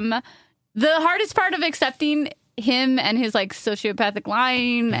 the hardest part of accepting him and his like sociopathic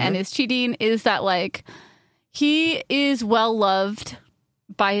lying and his cheating is that like he is well loved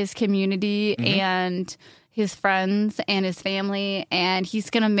by his community and his friends and his family, and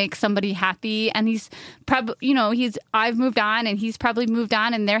he's gonna make somebody happy, and he's probably I've moved on and he's probably moved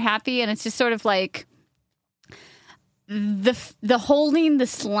on and they're happy, and it's just sort of like the holding the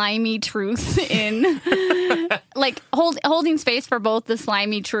slimy truth in like holding space for both the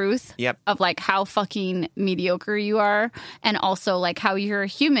slimy truth of like how fucking mediocre you are, and also like how you're a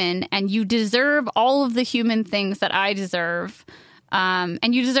human and you deserve all of the human things that I deserve,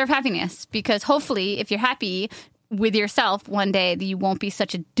 and you deserve happiness, because hopefully if you're happy with yourself one day, you won't be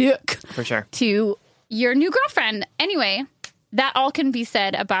such a dick for sure to your new girlfriend. Anyway, that all can be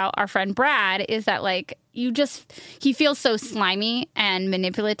said about our friend Brad is that like he feels so slimy and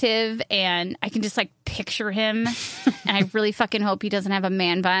manipulative, and I can just like picture him, and I really fucking hope he doesn't have a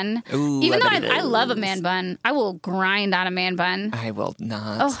man bun. Ooh, even though I love a man bun. I will grind on a man bun. I will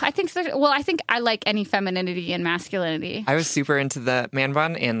not. Oh, I think so. Well, I think I like any femininity and masculinity. I was super into the man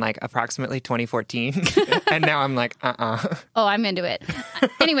bun in like approximately 2014, and now I'm like, Oh, I'm into it.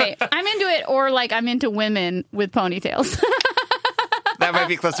 Anyway, I'm into it, or like I'm into women with ponytails. That might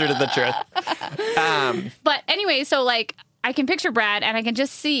be closer to the truth. But anyway, so like I can picture Brad, and I can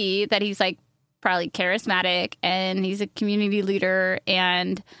just see that he's like probably charismatic, and he's a community leader,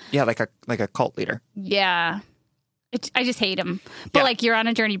 and like a cult leader. Yeah, I just hate him. But like, you're on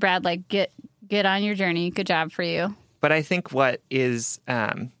a journey, Brad. Like get on your journey. Good job for you. But I think what is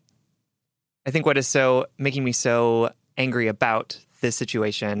so making me so angry about this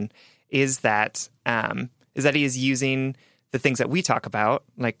situation is that he is using the things that we talk about,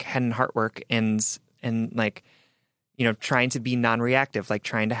 like head and heart work, and like, trying to be non-reactive, like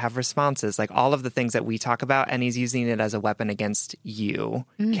trying to have responses, like all of the things that we talk about, and he's using it as a weapon against you,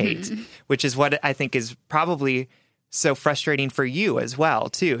 Kate, which is what I think is probably so frustrating for you as well,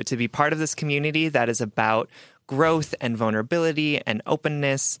 too, to be part of this community that is about growth and vulnerability and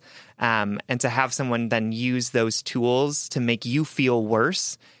openness, and to have someone then use those tools to make you feel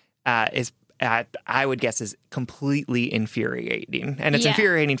worse I would guess is completely infuriating. And it's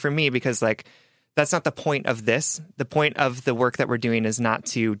infuriating for me because like, that's not the point of this. The point of the work that we're doing is not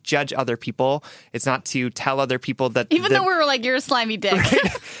to judge other people. It's not to tell other people that... Even though we were like, you're a slimy dick.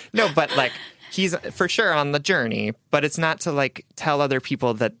 Right? No, but like, he's for sure on the journey, but it's not to like tell other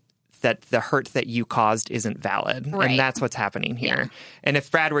people that the hurt that you caused isn't valid. Right. And that's what's happening here. Yeah. And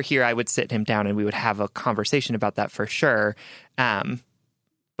if Brad were here, I would sit him down and we would have a conversation about that for sure.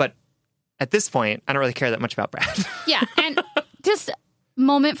 But at this point, I don't really care that much about Brad. Yeah. And just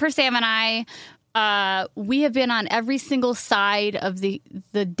moment for Sam and I, we have been on every single side of the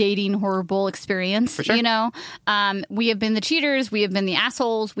dating horrible experience. For sure. You know, we have been the cheaters, we have been the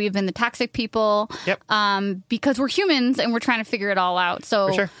assholes, we have been the toxic people. Yep. Because we're humans and we're trying to figure it all out. So,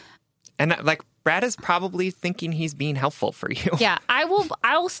 For sure. And like Brad is probably thinking he's being helpful for you. yeah, I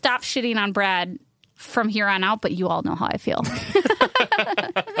will stop shitting on Brad from here on out. But you all know how I feel.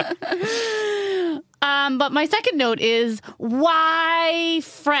 But my second note is, why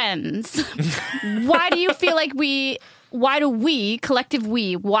friends? Why do you feel like why do we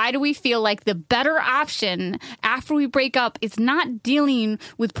feel like the better option after we break up is not dealing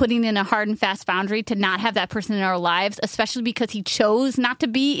with putting in a hard and fast boundary to not have that person in our lives, especially because he chose not to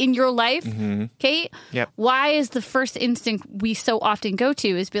be in your life, Kate? Yep. Why is the first instinct we so often go to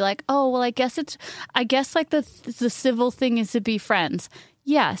is be like, oh, well, I guess like the civil thing is to be friends.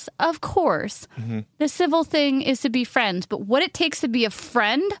 Yes, of course. The civil thing is to be friends. But what it takes to be a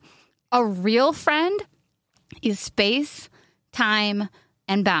friend, a real friend, is space, time,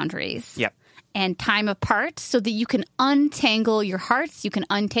 and boundaries. Yep. And time apart so that you can untangle your hearts, you can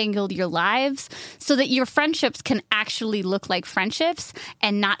untangle your lives, so that your friendships can actually look like friendships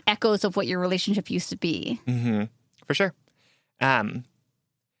and not echoes of what your relationship used to be. For sure. But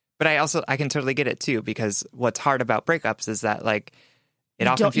I can totally get it too, because what's hard about breakups is that like it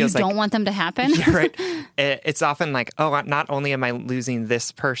often feels like you don't want them to happen. Yeah, right. It's often like, oh, not only am I losing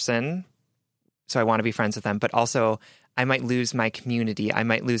this person, so I want to be friends with them, but also I might lose my community. I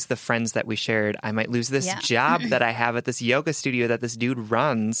might lose the friends that we shared. I might lose this job that I have at this yoga studio that this dude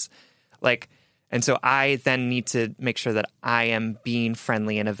runs. Like, and so I then need to make sure that I am being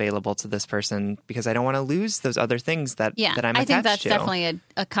friendly and available to this person because I don't want to lose those other things that I'm attached to. I think that's definitely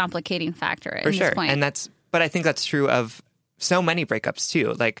a complicating factor at For sure. this point. But I think that's true of so many breakups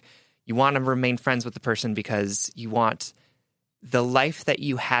too. Like, you want to remain friends with the person because you want the life that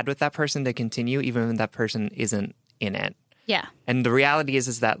you had with that person to continue, even when that person isn't in it. Yeah. And the reality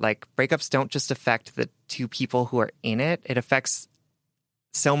is that like breakups don't just affect the two people who are in it. It affects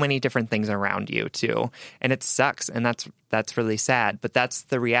so many different things around you too. And it sucks. And that's really sad. But that's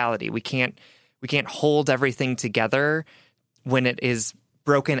the reality. We can't hold everything together when it is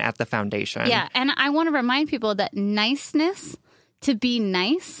broken at the foundation. Yeah. And I want to remind people that niceness, to be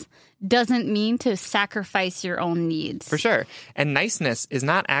nice, doesn't mean to sacrifice your own needs. For sure. And niceness is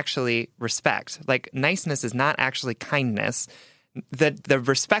not actually respect. Like, niceness is not actually kindness. The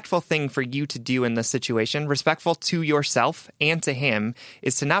respectful thing for you to do in this situation, respectful to yourself and to him,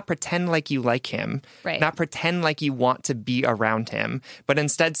 is to not pretend like you like him, right. Not pretend like you want to be around him, but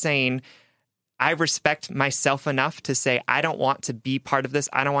instead saying, I respect myself enough to say, I don't want to be part of this.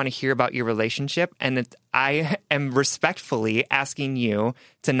 I don't want to hear about your relationship. And I am respectfully asking you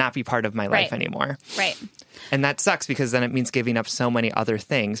to not be part of my life anymore. Right. And that sucks because then it means giving up so many other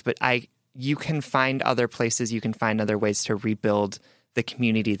things. But you can find other places. You can find other ways to rebuild the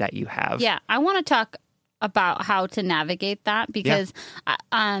community that you have. Yeah. I want to talk about how to navigate that because,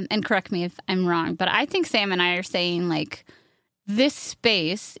 and correct me if I'm wrong, but I think Sam and I are saying like, this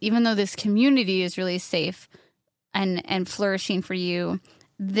space, even though this community is really safe and flourishing for you,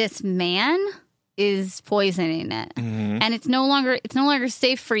 this man is poisoning it. And it's no longer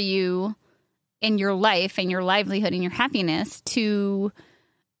safe for you in your life and your livelihood and your happiness to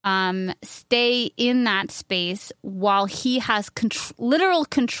stay in that space while he has literal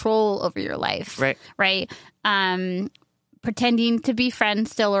control over your life. Right. Pretending to be friends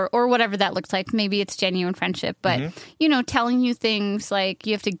still or whatever that looks like. Maybe it's genuine friendship. But, telling you things like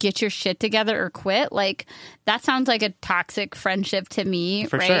you have to get your shit together or quit, like that sounds like a toxic friendship to me.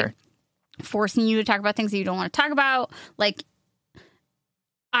 For right? sure. Forcing you to talk about things that you don't want to talk about. Like,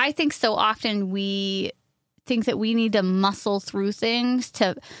 I think so often we think that we need to muscle through things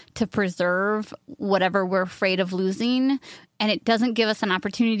to preserve whatever we're afraid of losing. And it doesn't give us an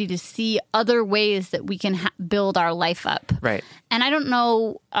opportunity to see other ways that we can build our life up. Right. And I don't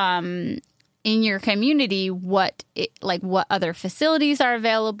know in your community what other facilities are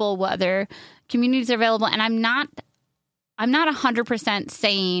available, what other communities are available. And I'm not 100%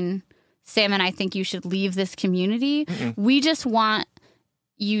 saying, Sam and I think you should leave this community. We just want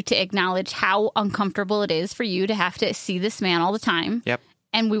you to acknowledge how uncomfortable it is for you to have to see this man all the time. Yep.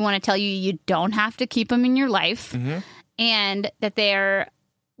 And we want to tell you don't have to keep him in your life. And that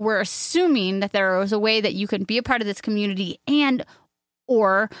we're assuming that there is a way that you can be a part of this community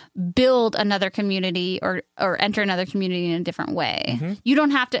or build another community or enter another community in a different way. You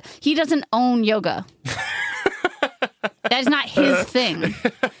don't have to. He doesn't own yoga. That is not his thing.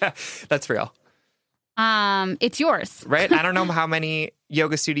 That's real. It's yours. Right? I don't know how many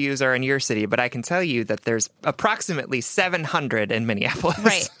yoga studios are in your city, but I can tell you that there's approximately 700 in Minneapolis.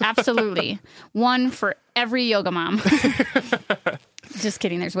 Right. Absolutely. One for every yoga mom. Just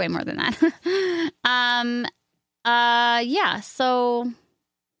kidding. There's way more than that. Yeah. So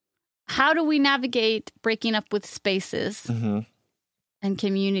how do we navigate breaking up with spaces and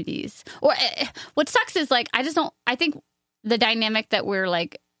communities? Or what sucks is like, I think the dynamic that we're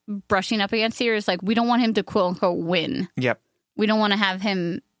like brushing up against here is like, we don't want him to quote unquote win. Yep. We don't want to have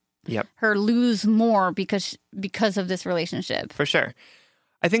her lose more because of this relationship. For sure.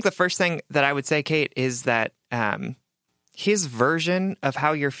 I think the first thing that I would say, Kate, is that his version of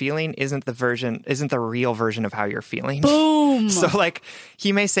how you're feeling isn't the real version of how you're feeling. Boom. So like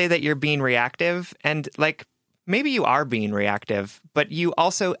he may say that you're being reactive, and like maybe you are being reactive, but you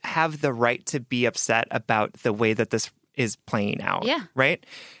also have the right to be upset about the way that this is playing out. Yeah. Right?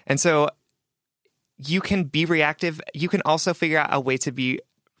 And so you can be reactive. You can also figure out a way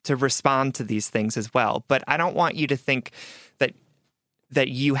to respond to these things as well. But I don't want you to think that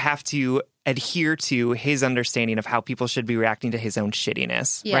you have to adhere to his understanding of how people should be reacting to his own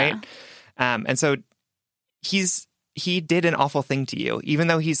shittiness, right? And so he did an awful thing to you, even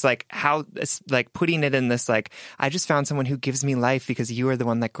though he's like putting it in this like, I just found someone who gives me life because you are the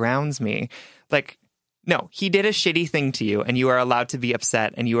one that grounds me. Like, no, he did a shitty thing to you, and you are allowed to be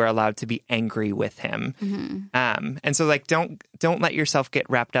upset, and you are allowed to be angry with him. And so like, don't let yourself get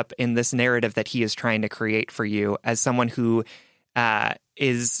wrapped up in this narrative that he is trying to create for you as someone who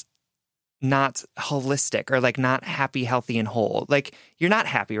is not holistic or like not happy, healthy, and whole. Like, you're not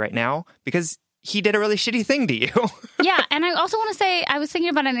happy right now because he did a really shitty thing to you. Yeah. And I also want to say, I was thinking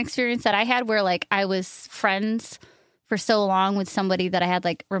about an experience that I had where like I was friends for so long with somebody that I had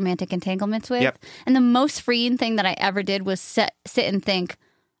like romantic entanglements with. Yep. And the most freeing thing that I ever did was sit and think,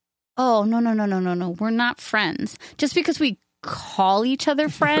 oh, no. We're not friends. Just because we call each other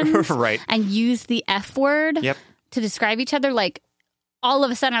friends Right. and use the F word to describe each other, like, all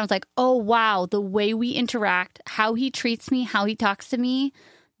of a sudden I was like, oh, wow, the way we interact, how he treats me, how he talks to me,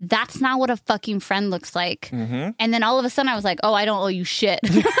 that's not what a fucking friend looks like. And then all of a sudden I was like, oh, I don't owe you shit.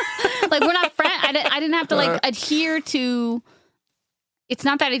 Like, we're not friends. I didn't have to like adhere to, it's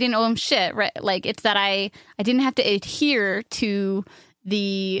not that I didn't owe him shit, right? Like, it's that I didn't have to adhere to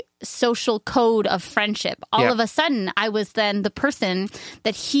the social code of friendship. All of a sudden, I was then the person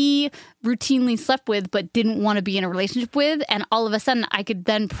that he routinely slept with but didn't want to be in a relationship with. And all of a sudden, I could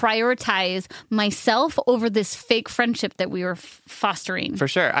then prioritize myself over this fake friendship that we were fostering. For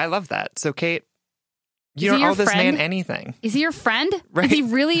sure. I love that. So, Kate, you don't owe this man anything. Is he your friend? Right? Is he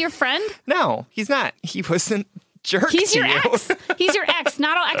really your friend? No, he's not. He wasn't jerk He's to your you. ex. He's your ex.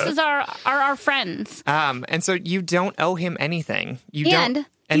 Not all exes are our friends. And so you don't owe him anything. And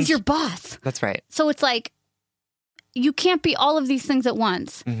he's your boss. That's right. So it's like, you can't be all of these things at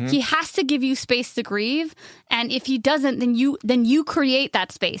once. He has to give you space to grieve. And if he doesn't, then you create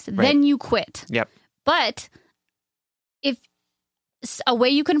that space. Right. Then you quit. Yep. But if a way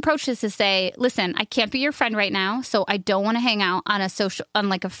you can approach this is say, listen, I can't be your friend right now, so I don't want to hang out on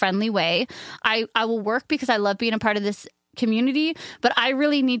like a friendly way. I will work because I love being a part of this community, but I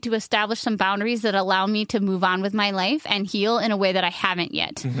really need to establish some boundaries that allow me to move on with my life and heal in a way that I haven't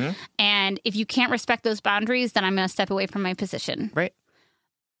yet. And if you can't respect those boundaries, then I'm going to step away from my position. Right.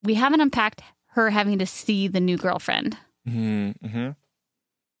 We haven't unpacked her having to see the new girlfriend.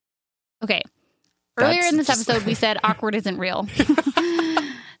 Okay. Earlier in this episode, we said awkward isn't real.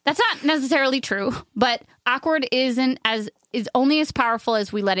 That's not necessarily true, but awkward is only as powerful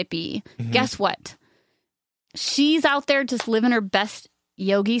as we let it be. Guess what? She's out there just living her best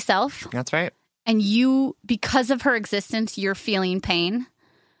yogi self. That's right. And you, because of her existence, you're feeling pain.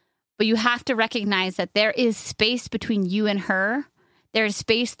 But you have to recognize that there is space between you and her. There's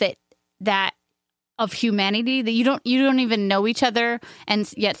space that of humanity that you don't even know each other, and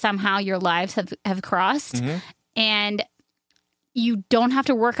yet somehow your lives have crossed. And you don't have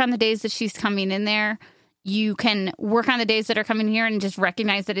to work on the days that she's coming in there. You can work on the days that are coming here and just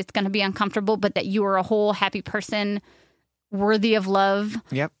recognize that it's going to be uncomfortable, but that you are a whole happy person worthy of love.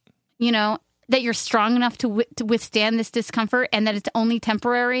 Yep. You know, that you're strong enough to withstand this discomfort and that it's only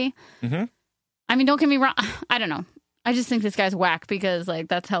temporary. I mean, don't get me wrong. I don't know. I just think this guy's whack because, like,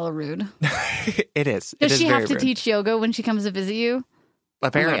 that's hella rude. It is. Does she have to teach yoga when she comes to visit you?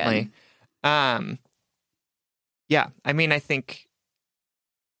 Apparently. Yeah. I mean, I think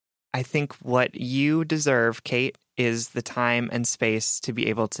what you deserve, Kate, is the time and space to be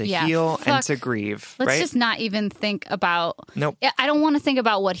able to heal and to grieve. Let's right? just not even think about. Nope. I don't want to think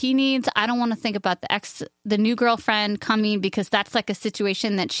about what he needs. I don't want to think about the new girlfriend coming, because that's like a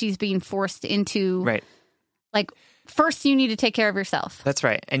situation that she's being forced into. Right. Like, first you need to take care of yourself. That's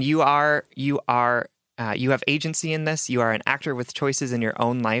right. And you have agency in this. You are an actor with choices in your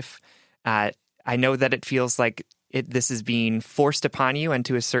own life. I know that it feels like this is being forced upon you, and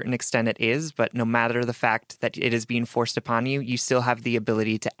to a certain extent it is, but no matter the fact that it is being forced upon you, you still have the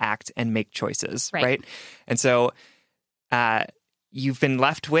ability to act and make choices, right? And so you've been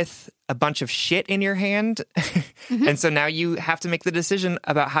left with a bunch of shit in your hand, and so now you have to make the decision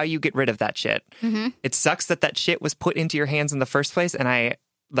about how you get rid of that shit. It sucks that shit was put into your hands in the first place, and I,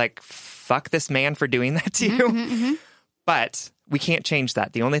 fuck this man for doing that to you. But we can't change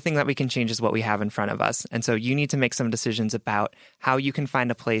that. The only thing that we can change is what we have in front of us. And so you need to make some decisions about how you can find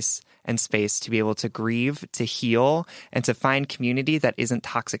a place and space to be able to grieve, to heal, and to find community that isn't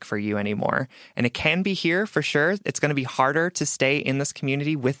toxic for you anymore. And it can be here for sure. It's going to be harder to stay in this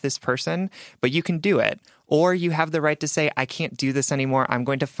community with this person, but you can do it. Or you have the right to say, I can't do this anymore. I'm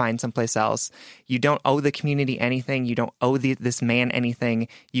going to find someplace else. You don't owe the community anything. You don't owe this man anything.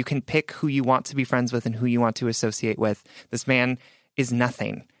 You can pick who you want to be friends with and who you want to associate with. This man is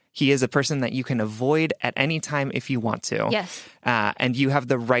nothing. He is a person that you can avoid at any time if you want to. Yes. And you have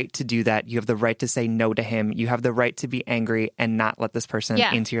the right to do that. You have the right to say no to him. You have the right to be angry and not let this person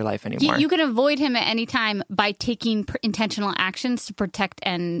into your life anymore. You can avoid him at any time by taking intentional actions to protect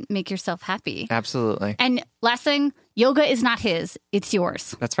and make yourself happy. Absolutely. And last thing, yoga is not his. It's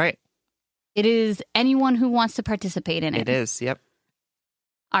yours. That's right. It is anyone who wants to participate in it. It is. Yep.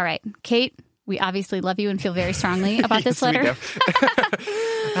 All right. Kate, we obviously love you and feel very strongly about this letter. We do.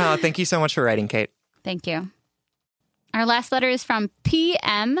 Oh, thank you so much for writing, Kate. Thank you. Our last letter is from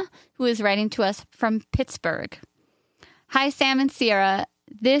PM, who is writing to us from Pittsburgh. Hi, Sam and Sierra.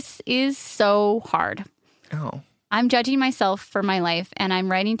 This is so hard. Oh. I'm judging myself for my life, and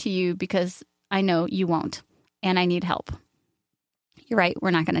I'm writing to you because I know you won't, and I need help. You're right.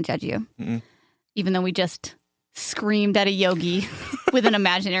 We're not going to judge you. Even though we just screamed at a yogi with an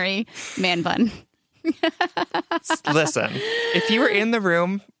imaginary man bun. Listen, if you were in the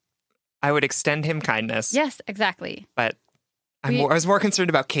room, I would extend him kindness. Yes, exactly. But I was more concerned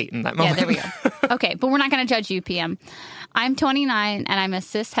about Kate in that moment. Yeah, there we go. Okay, but we're not going to judge you, PM. I'm 29 and I'm a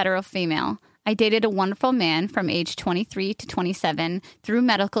cis hetero female. I dated a wonderful man from age 23 to 27 through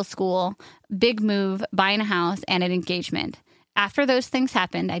medical school, big move, buying a house, and an engagement. After those things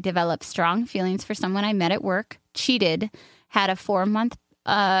happened, I developed strong feelings for someone I met at work, cheated, had a 4-month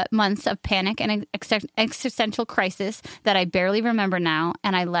months of panic and existential crisis that I barely remember now,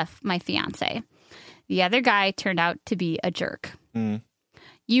 and I left my fiance. The other guy turned out to be a jerk.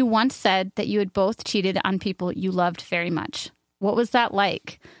 You once said that you had both cheated on people you loved very much. What was that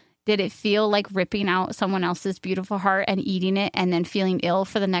like? Did it feel like ripping out someone else's beautiful heart and eating it and then feeling ill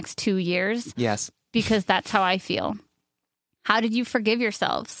for the next 2 years? Yes. Because that's how I feel. How did you forgive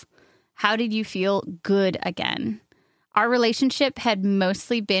yourselves? How did you feel good again? Our relationship had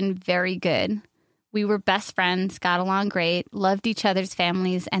mostly been very good. We were best friends, got along great, loved each other's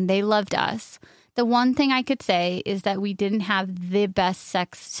families, and they loved us. The one thing I could say is that we didn't have the best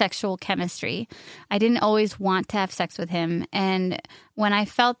sexual chemistry. I didn't always want to have sex with him, and when I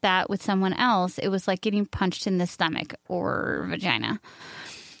felt that with someone else, it was like getting punched in the stomach or vagina.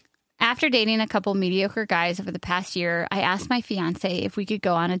 After dating a couple mediocre guys over the past year, I asked my fiance if we could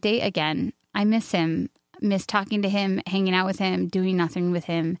go on a date again. I miss him. Miss talking to him, hanging out with him, doing nothing with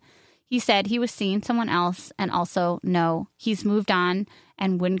him. He said he was seeing someone else, and also, no, he's moved on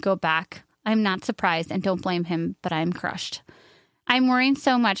and wouldn't go back. I'm not surprised and don't blame him, but I'm crushed. I'm worrying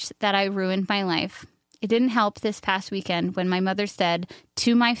so much that I ruined my life. It didn't help this past weekend when my mother said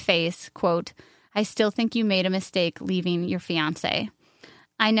to my face, quote, I still think you made a mistake leaving your fiance.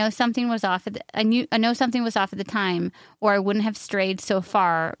 I know something was off at the time, or I wouldn't have strayed so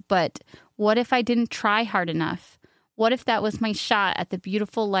far, but what if I didn't try hard enough? What if that was my shot at the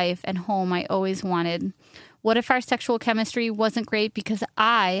beautiful life and home I always wanted? What if our sexual chemistry wasn't great because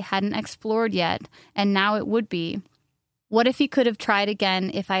I hadn't explored yet, and now it would be? What if he could have tried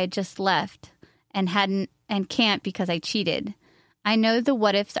again if I had just left and can't because I cheated? I know the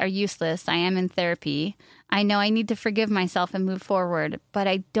what ifs are useless. I am in therapy. I know I need to forgive myself and move forward, but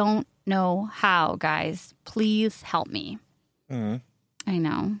I don't know how, guys. Please help me. I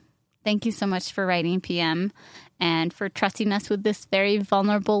know. Thank you so much for writing, PM, and for trusting us with this very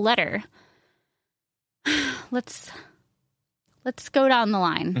vulnerable letter. Let's go down the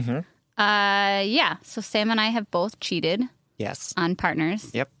line. So Sam and I have both cheated. Yes. On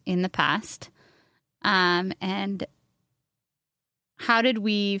partners. Yep. In the past. And how did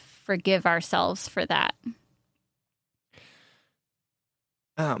we forgive ourselves for that?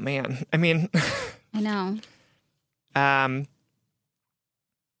 Oh, man. I mean... I know.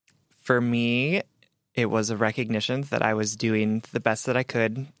 For me, it was a recognition that I was doing the best that I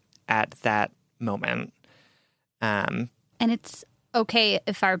could at that moment. And it's okay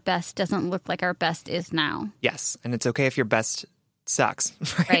if our best doesn't look like our best is now. Yes. And it's okay if your best sucks.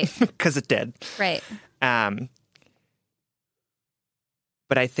 Right. Because it did. Right. But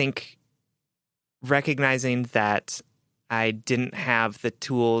I think recognizing that I didn't have the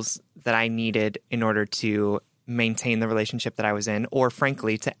tools that I needed in order to maintain the relationship that I was in, or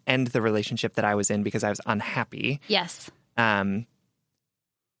frankly, to end the relationship that I was in because I was unhappy. Yes. That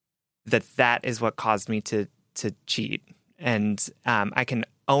is what caused me to cheat. And I can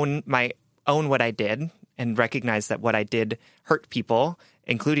own what I did and recognize that what I did hurt people,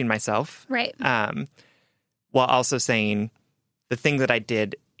 including myself. Right. While also saying the thing that I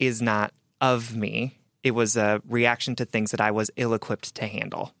did is not of me. It was a reaction to things that I was ill-equipped to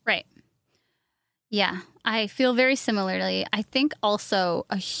handle. Right. Yeah, I feel very similarly. I think also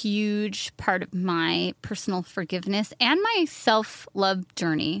a huge part of my personal forgiveness and my self-love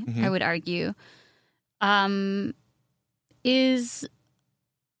journey, I would argue, is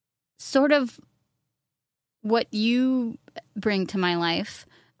sort of what you bring to my life,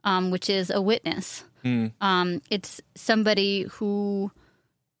 which is a witness. It's somebody who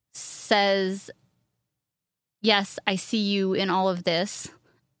says, yes, I see you in all of this,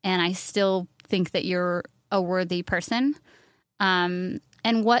 and I still think that you're a worthy person. And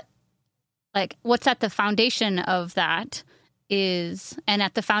what's at the foundation of that is, and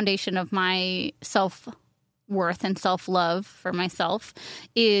at the foundation of my self-worth and self-love for myself,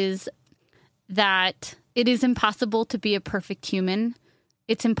 is that it is impossible to be a perfect human.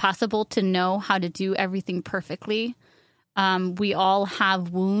 It's impossible to know how to do everything perfectly. We all have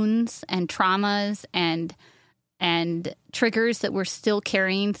wounds and traumas and triggers that we're still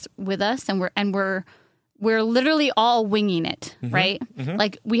carrying with us, and we're literally all winging it, right?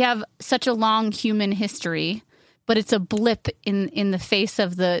 Like, we have such a long human history, but it's a blip in the face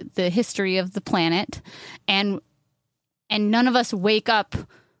of the history of the planet, and none of us wake up.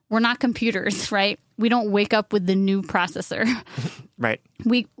 We're not computers, right? We don't wake up with the new processor. Right.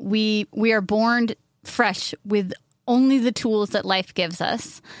 We are born fresh with only the tools that life gives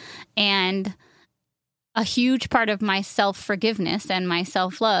us, and a huge part of my self-forgiveness and my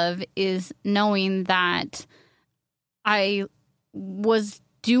self-love is knowing that I was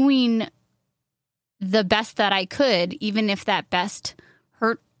doing the best that I could, even if that best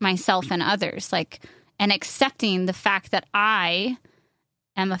hurt myself and others. And accepting the fact that I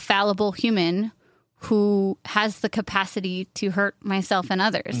am a fallible human who has the capacity to hurt myself and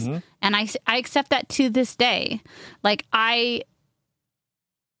others. And I accept that to this day. I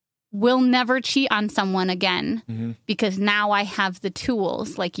will never cheat on someone again because now I have the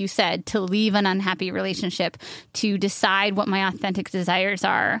tools, like you said, to leave an unhappy relationship, to decide what my authentic desires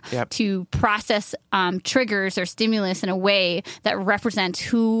are, to process triggers or stimulus in a way that represents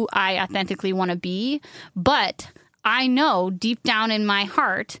who I authentically want to be. But I know deep down in my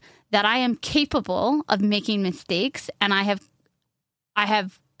heart that I am capable of making mistakes, and I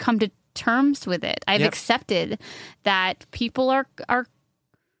have come to terms with it. I've accepted that people are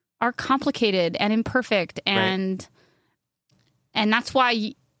complicated and imperfect, and that's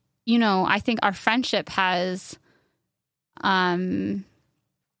why, I think our friendship has really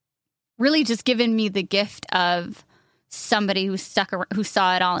just given me the gift of somebody who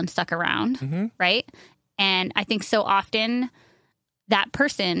saw it all and stuck around, right? And I think so often that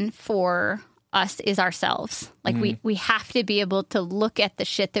person for us is ourselves. We have to be able to look at the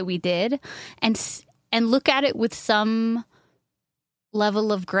shit that we did and look at it with some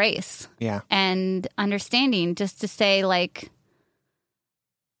level of grace and understanding, just to say,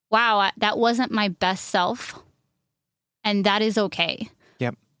 wow, that wasn't my best self, and that is okay.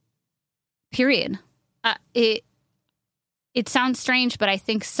 Period. It sounds strange, but I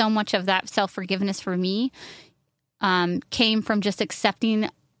think so much of that self-forgiveness for me came from just accepting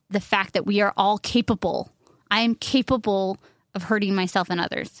the fact that we are all capable. I am capable of hurting myself and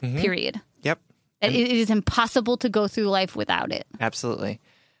others, period. It is impossible to go through life without it. Absolutely.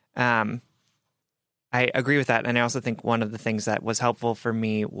 I agree with that. And I also think one of the things that was helpful for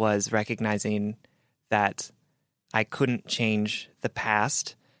me was recognizing that I couldn't change the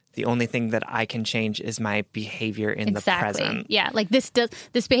past. The only thing that I can change is my behavior in the present. Yeah,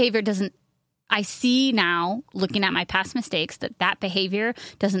 this behavior doesn't, I see now, looking at my past mistakes, that behavior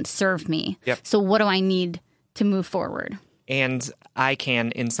doesn't serve me. So what do I need to move forward? And I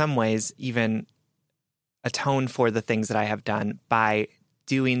can, in some ways, even atone for the things that I have done by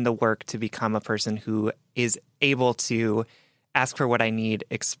doing the work to become a person who is able to ask for what I need,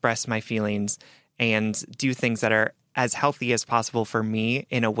 express my feelings, and do things that are as healthy as possible for me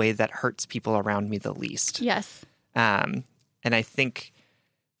in a way that hurts people around me the least. Yes. And I think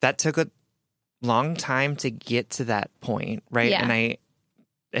that took a long time to get to that point, right? Yeah. And I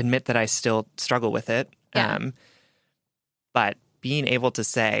admit that I still struggle with it. Yeah. But being able to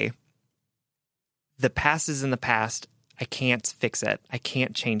say, the past is in the past, I can't fix it. I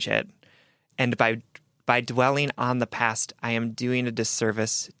can't change it. And by dwelling on the past, I am doing a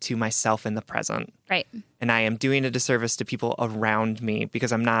disservice to myself in the present. Right. And I am doing a disservice to people around me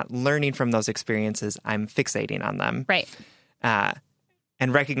because I'm not learning from those experiences. I'm fixating on them. Right.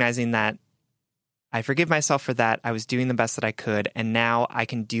 And recognizing that I forgive myself for that. I was doing the best that I could. And now I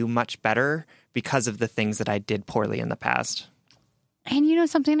can do much better because of the things that I did poorly in the past. And you know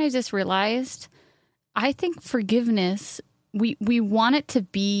something I just realized? I think forgiveness, we want it to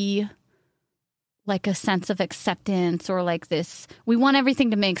be like a sense of acceptance or like this. We want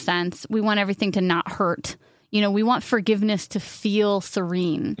everything to make sense. We want everything to not hurt. You know, we want forgiveness to feel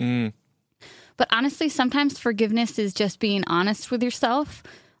serene. But honestly, sometimes forgiveness is just being honest with yourself.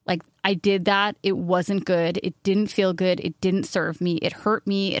 Like, I did that. It wasn't good. It didn't feel good. It didn't serve me. It hurt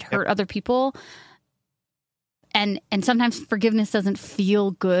me. It hurt other people. And sometimes forgiveness doesn't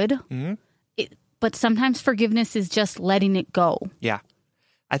feel good. But sometimes forgiveness is just letting it go. Yeah.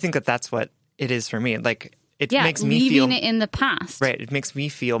 I think that that's what it is for me. Like, it makes me feel... leaving it in the past. Right. It makes me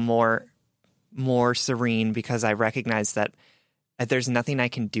feel more serene because I recognize that there's nothing I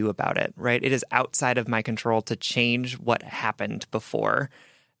can do about it, right? It is outside of my control to change what happened before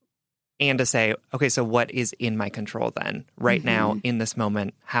and to say, okay, so what is in my control then? Right now, in this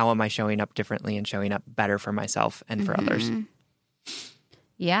moment, how am I showing up differently and showing up better for myself and for others?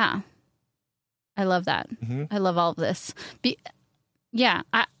 Yeah. I love that. I love all of this.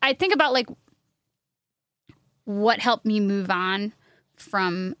 I think about like what helped me move on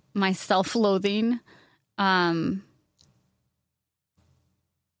from my self-loathing. Other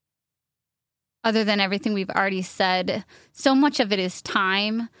than everything we've already said, so much of it is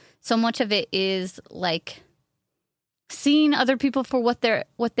time. So much of it is like seeing other people for what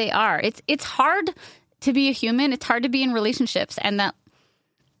they are. It's hard to be a human. It's hard to be in relationships, and that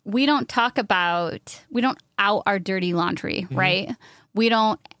we don't out our dirty laundry, right? We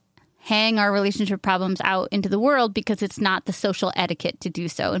don't hang our relationship problems out into the world because it's not the social etiquette to do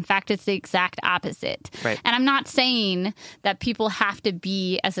so. In fact, it's the exact opposite. Right. And I'm not saying that people have to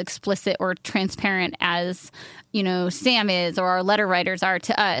be as explicit or transparent as, you know, Sam is or our letter writers are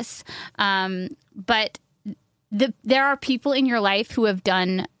to us. But there are people in your life who have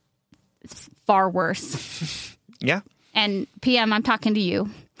done far worse. Yeah. And PM, I'm talking to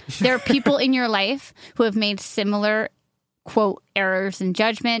you. There are people in your life who have made similar, quote, errors in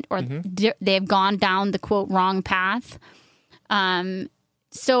judgment, or they've gone down the, quote, wrong path.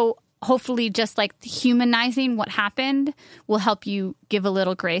 So hopefully just like humanizing what happened will help you give a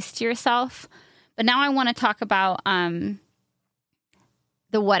little grace to yourself. But now I want to talk about the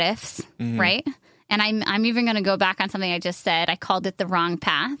what ifs, right? And I'm even going to go back on something I just said. I called it the wrong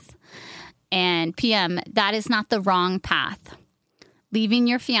path. And PM, that is not the wrong path. Leaving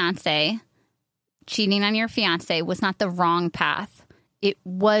your fiance, cheating on your fiance was not the wrong path. It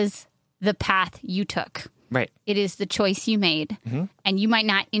was the path you took. Right. It is the choice you made. And you might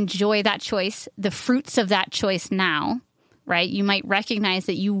not enjoy that choice, the fruits of that choice now, right? You might recognize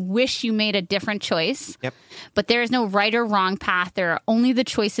that you wish you made a different choice. Yep. But there is no right or wrong path. There are only the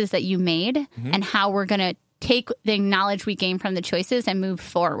choices that you made and how we're going to take the knowledge we gain from the choices and move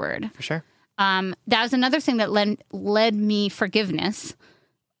forward. For sure. That was another thing that led me forgiveness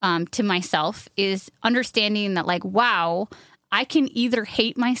to myself, is understanding that, like, wow, I can either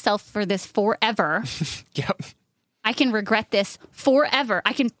hate myself for this forever. Yep. I can regret this forever.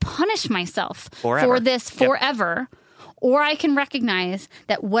 I can punish myself Forever. for this forever. Or I can recognize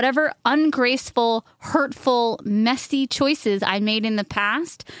that whatever ungraceful, hurtful, messy choices I made in the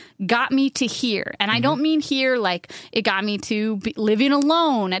past got me to here. And I don't mean here like it got me to living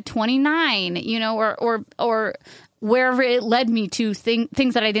alone at 29, you know, or wherever it led me to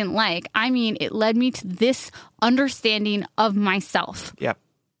things that I didn't like. I mean, it led me to this understanding of myself. Yep.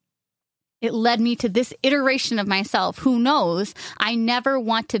 It led me to this iteration of myself. Who knows? I never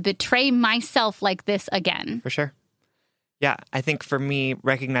want to betray myself like this again. For sure. Yeah, I think for me,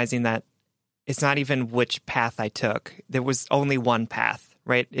 recognizing that it's not even which path I took. There was only one path,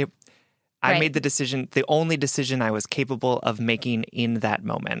 right? I made the decision, the only decision I was capable of making in that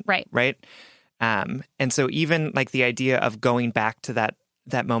moment. Right. Right? And so even like the idea of going back to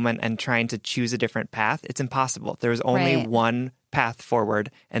that moment and trying to choose a different path, it's impossible. There was only one path forward,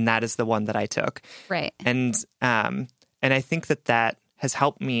 and that is the one that I took. Right. And I think that has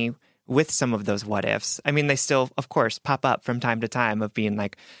helped me with some of those what ifs. I mean, they still, of course, pop up from time to time of being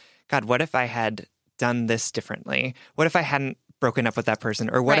like, God, what if I had done this differently? What if I hadn't broken up with that person?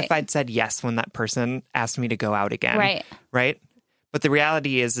 Or what if I'd said yes when that person asked me to go out again? Right? But the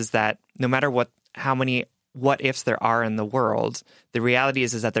reality is that no matter how many what ifs there are in the world, the reality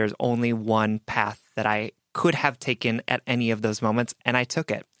is that there's only one path that I could have taken at any of those moments, and I took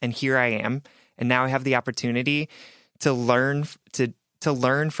it. And here I am. And now I have the opportunity to learn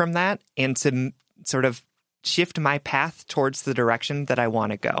from that and to sort of shift my path towards the direction that I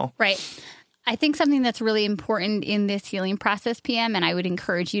want to go. Right. I think something that's really important in this healing process, PM, and I would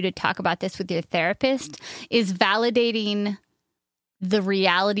encourage you to talk about this with your therapist, is validating the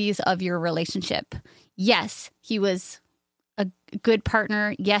realities of your relationship. Yes, he was a good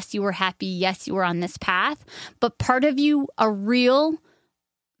partner. Yes, you were happy. Yes, you were on this path. But part of you, a real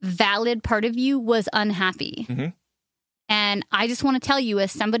valid part of you, was unhappy. Mm-hmm. And I just want to tell you,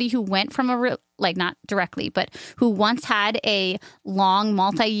 as somebody who went from not directly, but who once had a long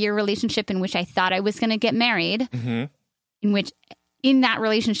multi-year relationship in which I thought I was going to get married, mm-hmm. in that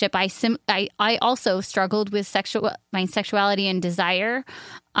relationship, I also struggled with my sexuality and desire.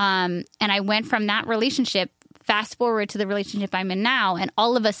 And I went from that relationship, fast forward to the relationship I'm in now, and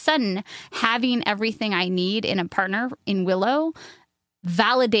all of a sudden, having everything I need in a partner in Willow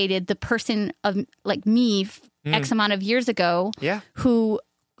validated the person of like me X amount of years ago who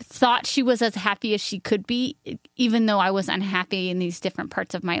thought she was as happy as she could be, even though I was unhappy in these different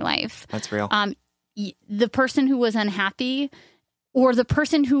parts of my life. That's real. The person who was unhappy, or the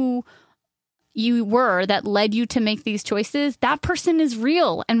person who you were that led you to make these choices, that person is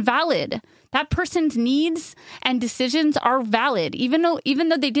real and valid. That person's needs and decisions are valid, even though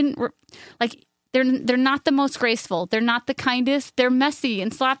they didn't they're not the most graceful. They're not the kindest. They're messy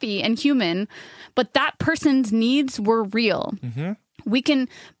and sloppy and human. But that person's needs were real. Mm-hmm. We can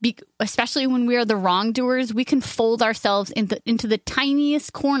be, especially when we are the wrongdoers, we can fold ourselves into the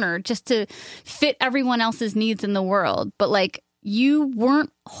tiniest corner just to fit everyone else's needs in the world. But you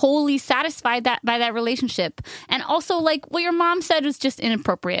weren't wholly satisfied by that relationship. And also what your mom said was just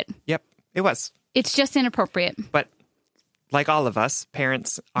inappropriate. Yep, it was. It's just inappropriate. But like all of us,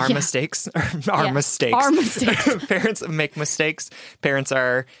 parents are mistakes. Mistakes. Our mistakes. Parents make mistakes. Parents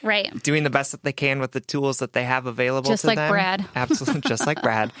are doing the best that they can with the tools that they have available just to them. Just like Brad. Absolutely, just like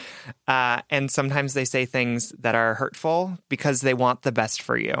Brad. And sometimes they say things that are hurtful because they want the best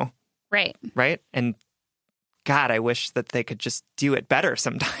for you. Right. Right? And God, I wish that they could just do it better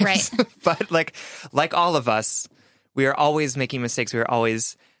sometimes. Right. But like all of us, we are always making mistakes. We are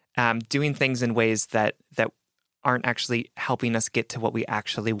always doing things in ways that aren't actually helping us get to what we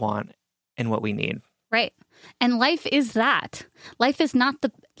actually want and what we need. Right. And life is that. Life is not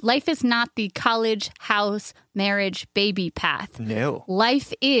the college, house, marriage, baby path. No.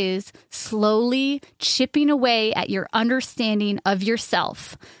 Life is slowly chipping away at your understanding of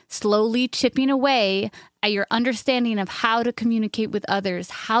yourself, slowly chipping away at your understanding of how to communicate with others,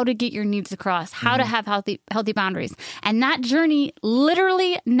 how to get your needs across, how to have healthy boundaries. And that journey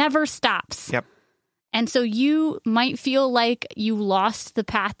literally never stops. Yep. And so you might feel like you lost the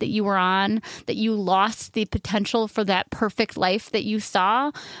path that you were on, that you lost the potential for that perfect life that you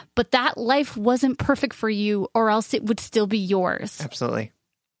saw, but that life wasn't perfect for you, or else it would still be yours. Absolutely.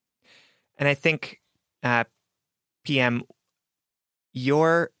 And I think, PM,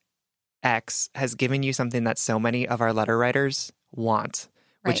 your ex has given you something that so many of our letter writers want,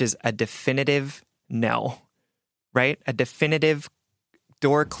 which is a definitive no, right? A definitive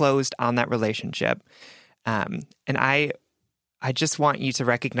door closed on that relationship. And I just want you to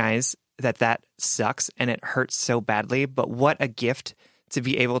recognize that sucks and it hurts so badly, but what a gift to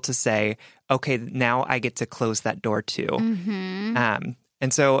be able to say, okay, now I get to close that door too. Mm-hmm.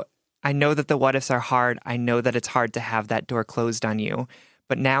 And so I know that the what ifs are hard. I know that it's hard to have that door closed on you,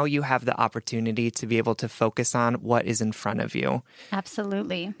 but now you have the opportunity to be able to focus on what is in front of you.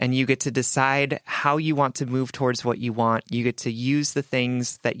 Absolutely. And you get to decide how you want to move towards what you want. You get to use the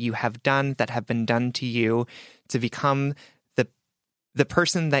things that you have done, that have been done to you, to become the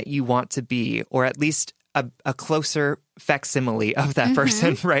person that you want to be, or at least a closer facsimile of that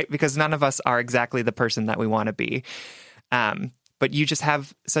person, right? Because none of us are exactly the person that we want to be. But you just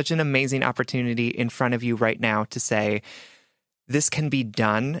have such an amazing opportunity in front of you right now to say, this can be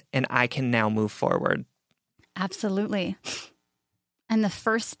done, and I can now move forward. Absolutely. And the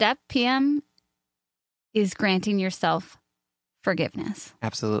first step, PM, is granting yourself forgiveness.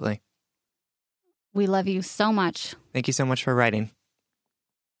 Absolutely. We love you so much. Thank you so much for writing.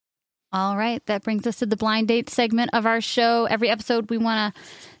 All right. That brings us to the blind date segment of our show. Every episode, we want to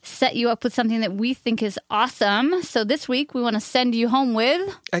set you up with something that we think is awesome. So this week, we want to send you home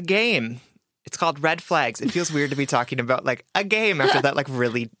with a game. It's called Red Flags. It feels weird to be talking about like a game after that like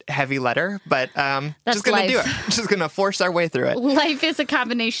really heavy letter, but just going to do it. Just going to force our way through it. Life is a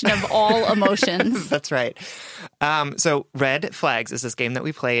combination of all emotions. That's right. So Red Flags is this game that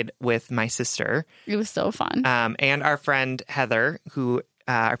we played with my sister. It was so fun. And our friend Heather, who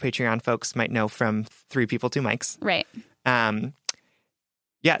our Patreon folks might know from 3 People, 2 Mics. Right.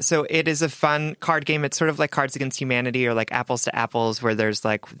 Yeah, so it is a fun card game. It's sort of like Cards Against Humanity or like Apples to Apples, where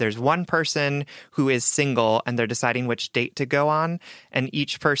there's one person who is single and they're deciding which date to go on. And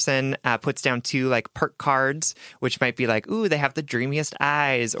each person puts down 2 like perk cards, which might be like, ooh, they have the dreamiest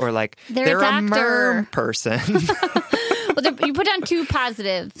eyes, or like they're a merm person. Well, you put down 2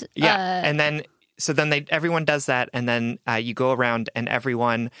 positives. Yeah, and then... So then everyone does that, and then you go around and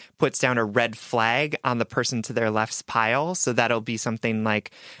everyone puts down a red flag on the person to their left's pile. So that'll be something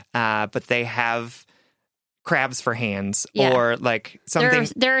like, but they have crabs for hands, or like something.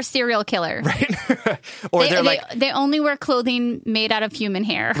 They're a serial killer, right? Or they only wear clothing made out of human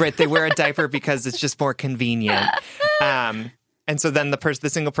hair. Right? They wear a diaper because it's just more convenient. And so then the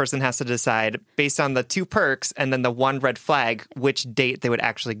single person has to decide based on the 2 perks and then the 1 red flag which date they would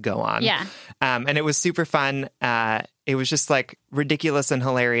actually go on. Yeah. And it was super fun. It was just like ridiculous and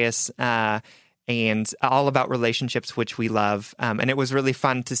hilarious and all about relationships, which we love. And it was really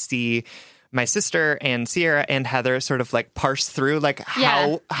fun to see my sister and Sierra and Heather sort of like parse through like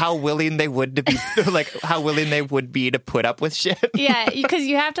how willing they would to be like how willing they would be to put up with shit. Yeah, because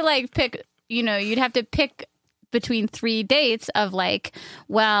you have to like pick, you'd have to pick between 3 dates of like,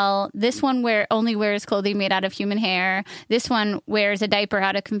 well, this one only wears clothing made out of human hair. This one wears a diaper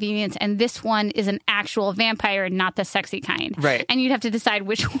out of convenience. And this one is an actual vampire, not the sexy kind. Right. And you'd have to decide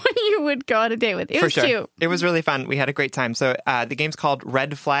which one you would go on a date with. It was cute. It was really fun. We had a great time. So the game's called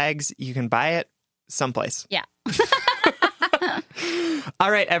Red Flags. You can buy it someplace. Yeah.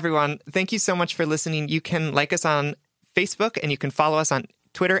 All right, everyone. Thank you so much for listening. You can like us on Facebook and you can follow us on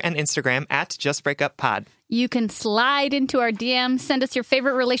Twitter and Instagram at JustBreakUpPod. You can slide into our DMs, send us your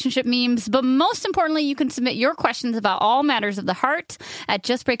favorite relationship memes, but most importantly, you can submit your questions about all matters of the heart at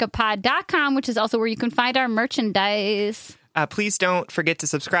justbreakuppod.com, which is also where you can find our merchandise. Please don't forget to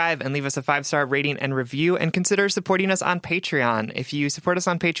subscribe and leave us a 5-star rating and review, and consider supporting us on Patreon. If you support us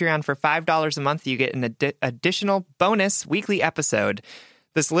on Patreon for $5 a month, you get an additional bonus weekly episode.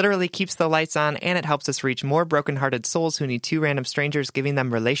 This literally keeps the lights on, and it helps us reach more brokenhearted souls who need 2 random strangers giving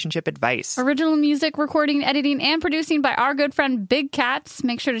them relationship advice. Original music, recording, editing, and producing by our good friend Big Cats.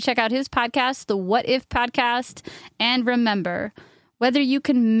 Make sure to check out his podcast, the What If Podcast. And remember, whether you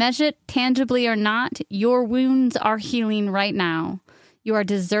can measure it tangibly or not, your wounds are healing right now. You are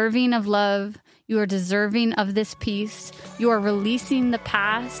deserving of love. You are deserving of this peace. You are releasing the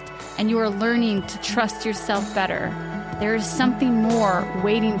past, and you are learning to trust yourself better. There is something more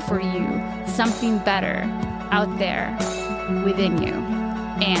waiting for you, something better out there within you.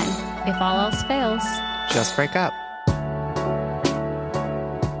 And if all else fails, just break up.